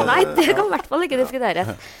 Nei, det kan i hvert fall ikke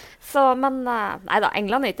diskuteres. Så, men nei da,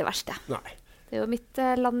 England er ikke det verste. Nei. Det er jo mitt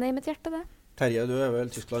land i mitt hjerte, det. Terje, du er vel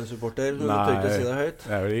Tyskland-supporter? Du tør ikke si det høyt?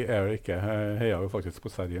 Jeg er jo ikke. Jeg heia jo faktisk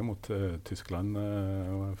på Sverige mot Tyskland,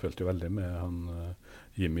 og jeg følte jo veldig med han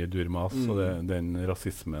Jimmy Durmaz og den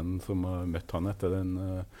rasismen som har møtt han etter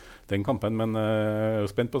den kampen. Men jeg er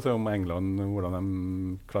jo spent på å se om England, hvordan de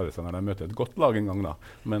klarer seg når de møter et godt lag en gang da.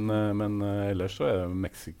 Men ellers så er det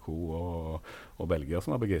Mexico og Belgia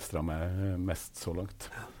som har begeistret meg mest så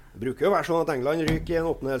langt. Bruker jo å være sånn at England ryker i en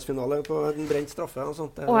åttendedelsfinale på en brent straffe og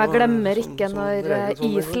sånt. Og jeg glemmer ikke når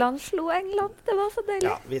Island slo England. Det var så deilig.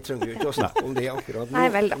 Ja, vi trenger jo ikke å snakke om det akkurat nå. Nei,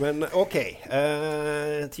 vel da. Men ok,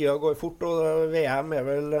 tida går fort, og VM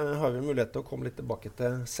har vi mulighet til å komme litt tilbake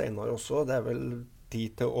til senere også. Det vel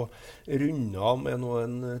tid til å runde av med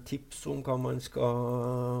noen tips om hva man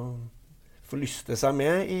skal forlyste seg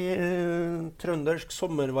med i trøndersk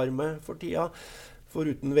sommervarme for tida.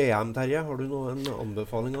 Foruten VM, Terje, har du noen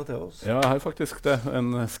anbefalinger til oss? Ja, jeg har faktisk det.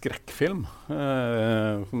 En skrekkfilm.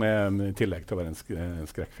 I tillegg til å være en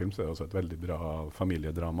skrekkfilm, så er det også et veldig bra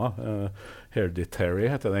familiedrama. Hereditary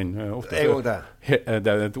heter den. Det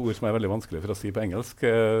er et ord som er veldig vanskelig for å si på engelsk.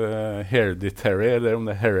 Hereditary, eller om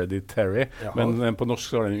det er hereditary. Jaha. Men på norsk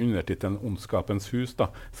så har den undertittelen Ondskapens hus.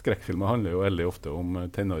 Da. Skrekkfilmer handler jo veldig ofte om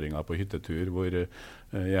tenåringer på hyttetur, hvor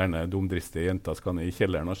gjerne dumdristige jenter skal ned i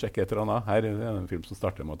kjelleren og sjekke et eller annet. Her er det en film som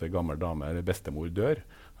starter med at en gammel dame eller bestemor dør.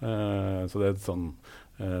 Så det er et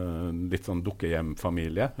litt sånn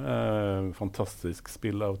dukkehjemfamilie. Fantastisk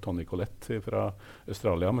spill av Toni Collette fra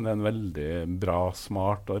Australia, men det er en veldig bra,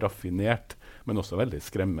 smart og raffinert, men også veldig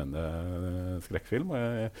skremmende skrekkfilm.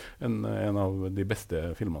 En av de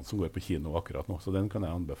beste filmene som går på kino akkurat nå, så den kan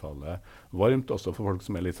jeg anbefale varmt, også for folk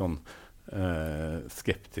som er litt sånn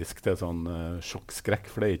skeptisk til sånn sjokkskrekk,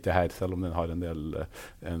 for det er ikke her, selv om den har en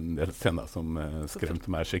del scener som skremte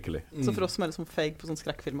meg skikkelig. Så for oss som er liksom feig på sånne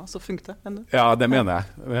skrekkfilmer, så funker det ennå? Ja, det mener jeg.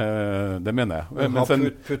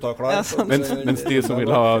 Mens de som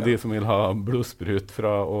vil ha blodsprut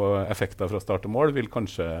og effekter fra start og mål, vil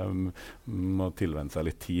kanskje må tilvenne seg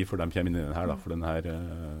litt tid for de kommer inn i den her, da, for den her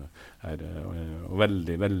er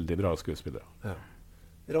veldig, veldig bra skuespillere. Ja.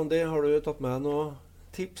 Randi, har du tatt med noen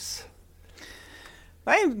tips?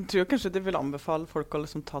 Nei, jeg tror kanskje de vil anbefale folk å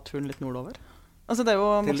liksom ta turen litt nordover. Altså, det er jo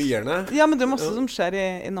til Lierne? Ja, men det er masse som skjer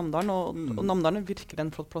i Namdalen, og Namdalen er virkelig en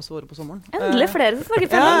flott plass å være på sommeren. Endelig flere som snakker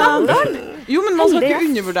fra Namdalen! Jo, men man skal ikke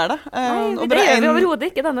undervurdere det. Nei, det gjør vi overhodet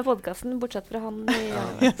ikke i denne podcasten, bortsett fra han.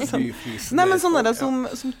 Nei, men sånn er det som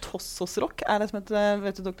Tossås-rock er det som heter,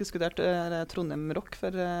 vet du, dere diskuterte Trondheim-rock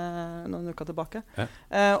for noen uker tilbake.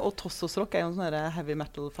 Og Tossås-rock er jo en sånn heavy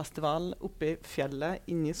metal-festival oppe i fjellet,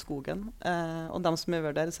 inne i skogen. Og dem som er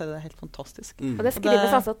over der, så er det helt fantastisk. Og det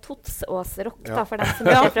skrives altså Tossås-rock, da, for dem som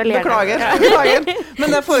er fra Lierne. Beklager.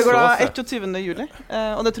 Men det foregår da 21. juli,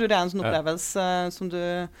 og det tror jeg er en sånn opplevelse som du...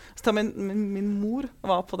 Min mor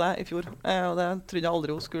var på det i fjor, og det trodde jeg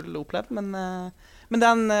aldri hun skulle oppleve, men det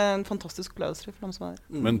er en fantastisk opplevelse for dem som er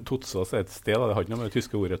der. Men Totsås er et sted, det har ikke noe med det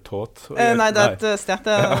tyske ordet tåt? Nei, det er et sted,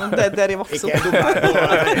 det er der jeg vokste opp.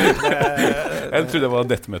 Jeg trodde det var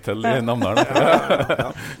death metal i Namdalen.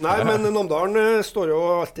 Nei, men Namdalen står jo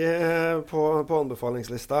alltid på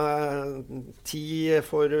anbefalingslista. Tid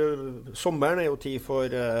for sommeren er jo tid for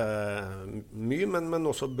mye, men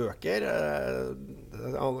også bøker.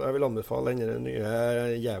 Jeg vil anbefale den nye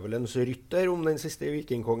Djevelens rytter om den siste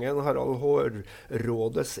vikingkongen, Harald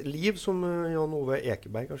Hårrådes liv, som Jan Ove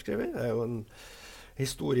Ekeberg har skrevet. Det er jo en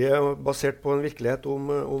historie basert på en virkelighet om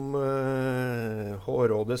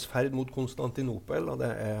Hårrådes ferd mot Konstantinopel, og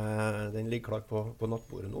den ligger klart på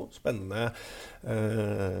nattbordet nå. Spennende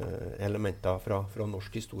elementer fra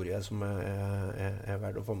norsk historie som er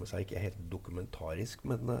verdt å få med seg, ikke helt dokumentarisk,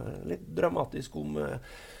 men litt dramatisk om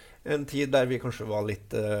en tid der vi kanskje var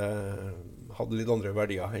hadde litt andre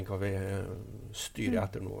verdier enn hva vi styrer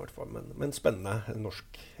etter nå i hvert fall. Men spennende norsk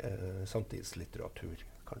samtidslitteratur,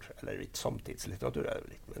 kanskje. Eller ikke samtidslitteratur,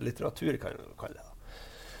 men litteratur kan vi kalle det.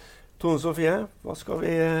 Tone Sofie, hva skal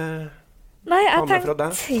vi ta med fra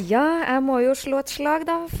deg? Ja, jeg må jo slå et slag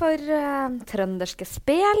da for trønderske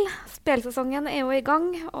spel. Spelsesongen er jo i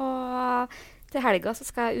gang, og til helga så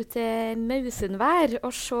skal jeg ut til Mausundvær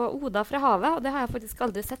og se Oda fra havet, og det har jeg faktisk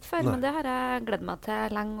aldri sett før, men det har jeg gledet meg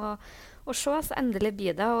til lenge å se, så endelig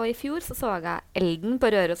blir det. Og i fjor så jeg Elden på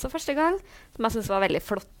Røros for første gang, som jeg synes var veldig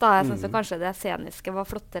flott da. Jeg synes kanskje det sceniske var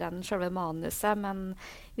flottere enn selve manuset, men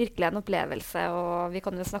virkelig en opplevelse, og vi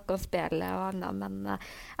kan jo snakke om spillet og annet, men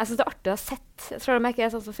jeg synes det er artig å ha sett, selv om jeg ikke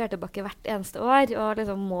er sånn som fer tilbake hvert eneste år, og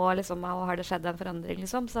har det skjedd en forandring,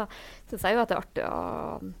 så synes jeg jo at det er artig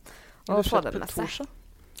å få det med seg.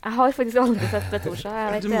 Jeg har faktisk aldri sett Petosja.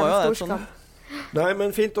 Jeg vet det er en stor skam. Nei,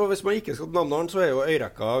 men fint, og hvis man ikke skal til Namdalen, så er jo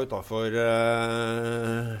Øyrekka utenfor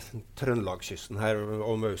Trøndelagskysten her,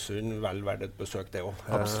 og Mausund vel verdt et besøk det også.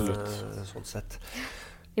 Absolutt. Sånn sett.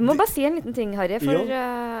 Vi må bare si en liten ting, Harry, for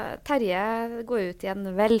Terje går ut i en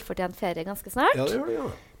velfortjent ferie ganske snart. Ja, det gjør det, ja.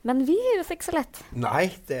 Men vi gir oss ikke så lett. Nei,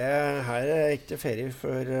 det her er ikke ferie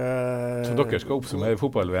før Så dere skal oppsummere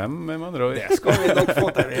fotball-VM, med andre ord? Det skal vi nok få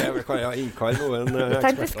til. Vi kan innkalle noen Jeg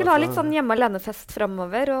tenkte vi skulle ha litt sånn hjemme alene-fest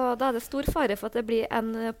fremover, og da er det stor fare for at det blir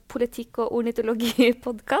en politikk- og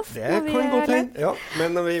ornitologi-podcast. Det kan godt hende, ja.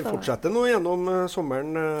 Men vi fortsetter nå gjennom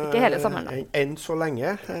sommeren, ikke hele sommeren da. Enn så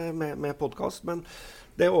lenge med podcast, men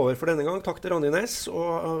det er over for denne gang. Takk til Randi Næss,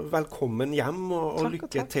 og velkommen hjem, og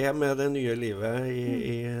lykke til med det nye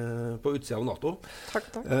livet på utsida av NATO.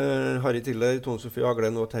 Takk. Harry Tiller, Tone Sofie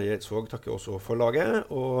Aglen og Terje Eidsvåg takker også for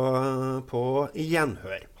laget, og på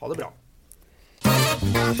gjenhør. Ha det bra.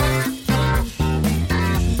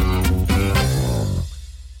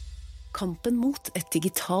 Kampen mot et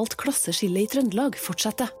digitalt klasseskille i Trøndelag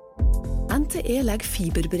fortsetter. NTE legger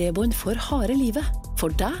fiberbredbånd for harde livet.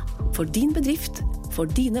 For deg, for din bedrift, for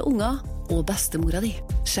dine unger og bestemora di.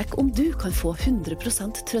 Sjekk om du kan få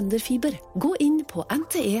 100% trønderfiber. Gå inn på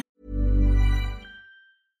NTE.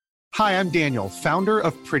 Hi, I'm Daniel, founder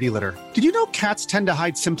of Pretty Litter. Did you know cats tend to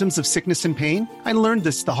hide symptoms of sickness and pain? I learned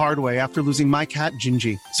this the hard way after losing my cat,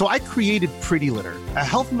 Gingy. So I created Pretty Litter, a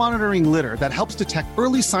health monitoring litter that helps detect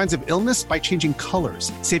early signs of illness by changing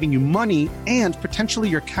colors, saving you money and potentially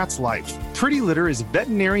your cat's life. Pretty Litter is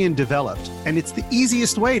veterinarian developed, and it's the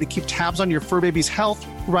easiest way to keep tabs on your fur baby's health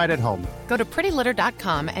right at home. Go to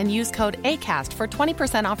prettylitter.com and use code ACAST for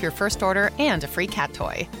 20% off your first order and a free cat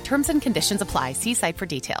toy. Terms and conditions apply. See site for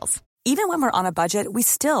details. Even when we're on a budget, we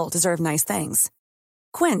still deserve nice things.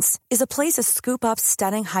 Quince is a place to scoop up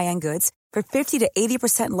stunning high-end goods for 50 to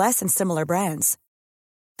 80% less than similar brands.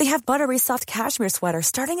 They have buttery soft cashmere sweaters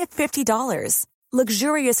starting at $50,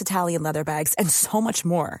 luxurious Italian leather bags, and so much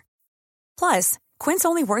more. Plus, Quince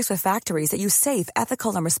only works with factories that use safe,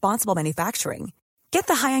 ethical, and responsible manufacturing. Get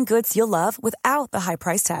the high-end goods you'll love without the high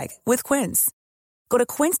price tag with Quince. Go to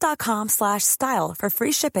quince.com/style for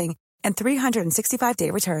free shipping and 365-day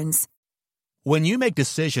returns. When you make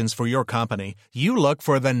decisions for your company, you look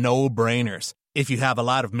for the no-brainers. If you have a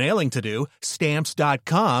lot of mailing to do,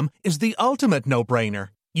 Stamps.com is the ultimate no-brainer.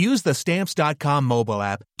 Use the Stamps.com mobile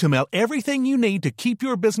app to mail everything you need to keep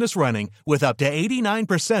your business running with up to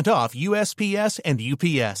 89% off USPS and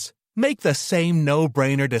UPS. Make the same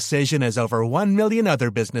no-brainer decision as over 1 million other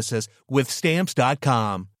businesses with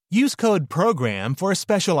Stamps.com. Use code PROGRAM for a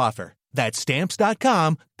special offer. That's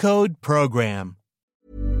Stamps.com, code PROGRAM.